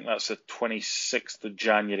one. I think that's the 26th of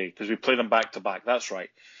January, because we play them back to back. That's right.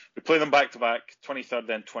 We play them back to back, 23rd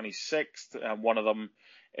then 26th, and one of them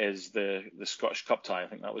is the Scottish Cup tie. I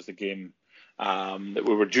think that was the game that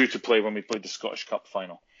we were due to play when we played the Scottish Cup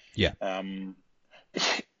final. Yeah.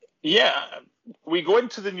 Yeah, we go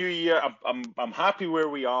into the new year. I'm happy where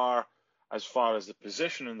we are as far as the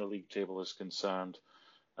position in the league table is concerned,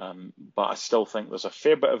 but I still think there's a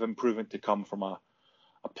fair bit of improvement to come from a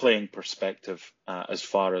playing perspective as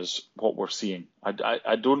far as what we're seeing.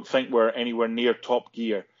 I don't think we're anywhere near top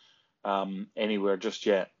gear anywhere just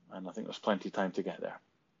yet, and I think there's plenty of time to get there.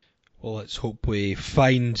 Well, let's hope we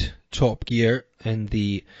find top gear in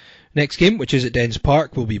the next game, which is at Dens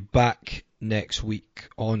Park. We'll be back next week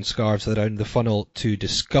on Scarves Around the Funnel to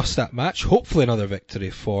discuss that match. Hopefully another victory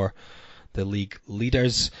for the league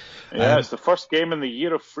leaders. Yeah, it's the first game in the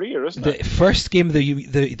year of Freer, isn't it? The first game of the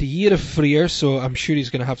year of Freer, so I'm sure he's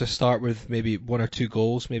going to have to start with maybe one or two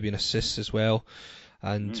goals, maybe an assist as well,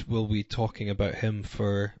 and we'll be talking about him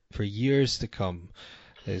for years to come.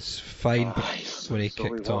 His fine when he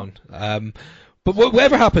kicked on. But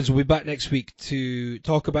whatever happens, we'll be back next week to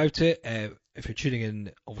talk about it. if you're tuning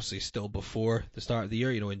in, obviously still before the start of the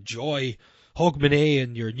year, enjoy Hogmanay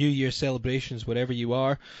and your New Year celebrations, wherever you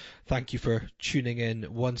are. Thank you for tuning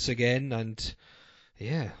in once again, and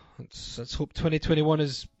yeah, let's hope 2021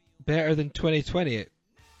 is better than 2020. It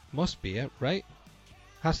must be, right?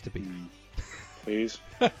 Has to be. Please.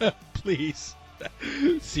 Please.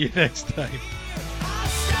 See you next time.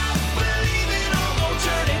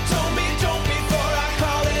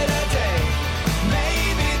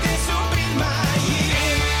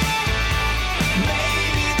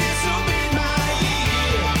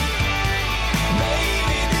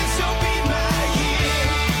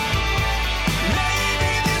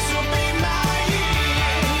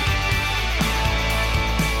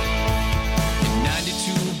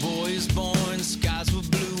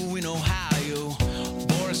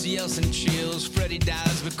 And chills, Freddie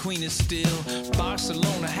dies, but Queen is still.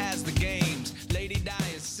 Barcelona has the games. Lady Di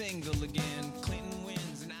is single again.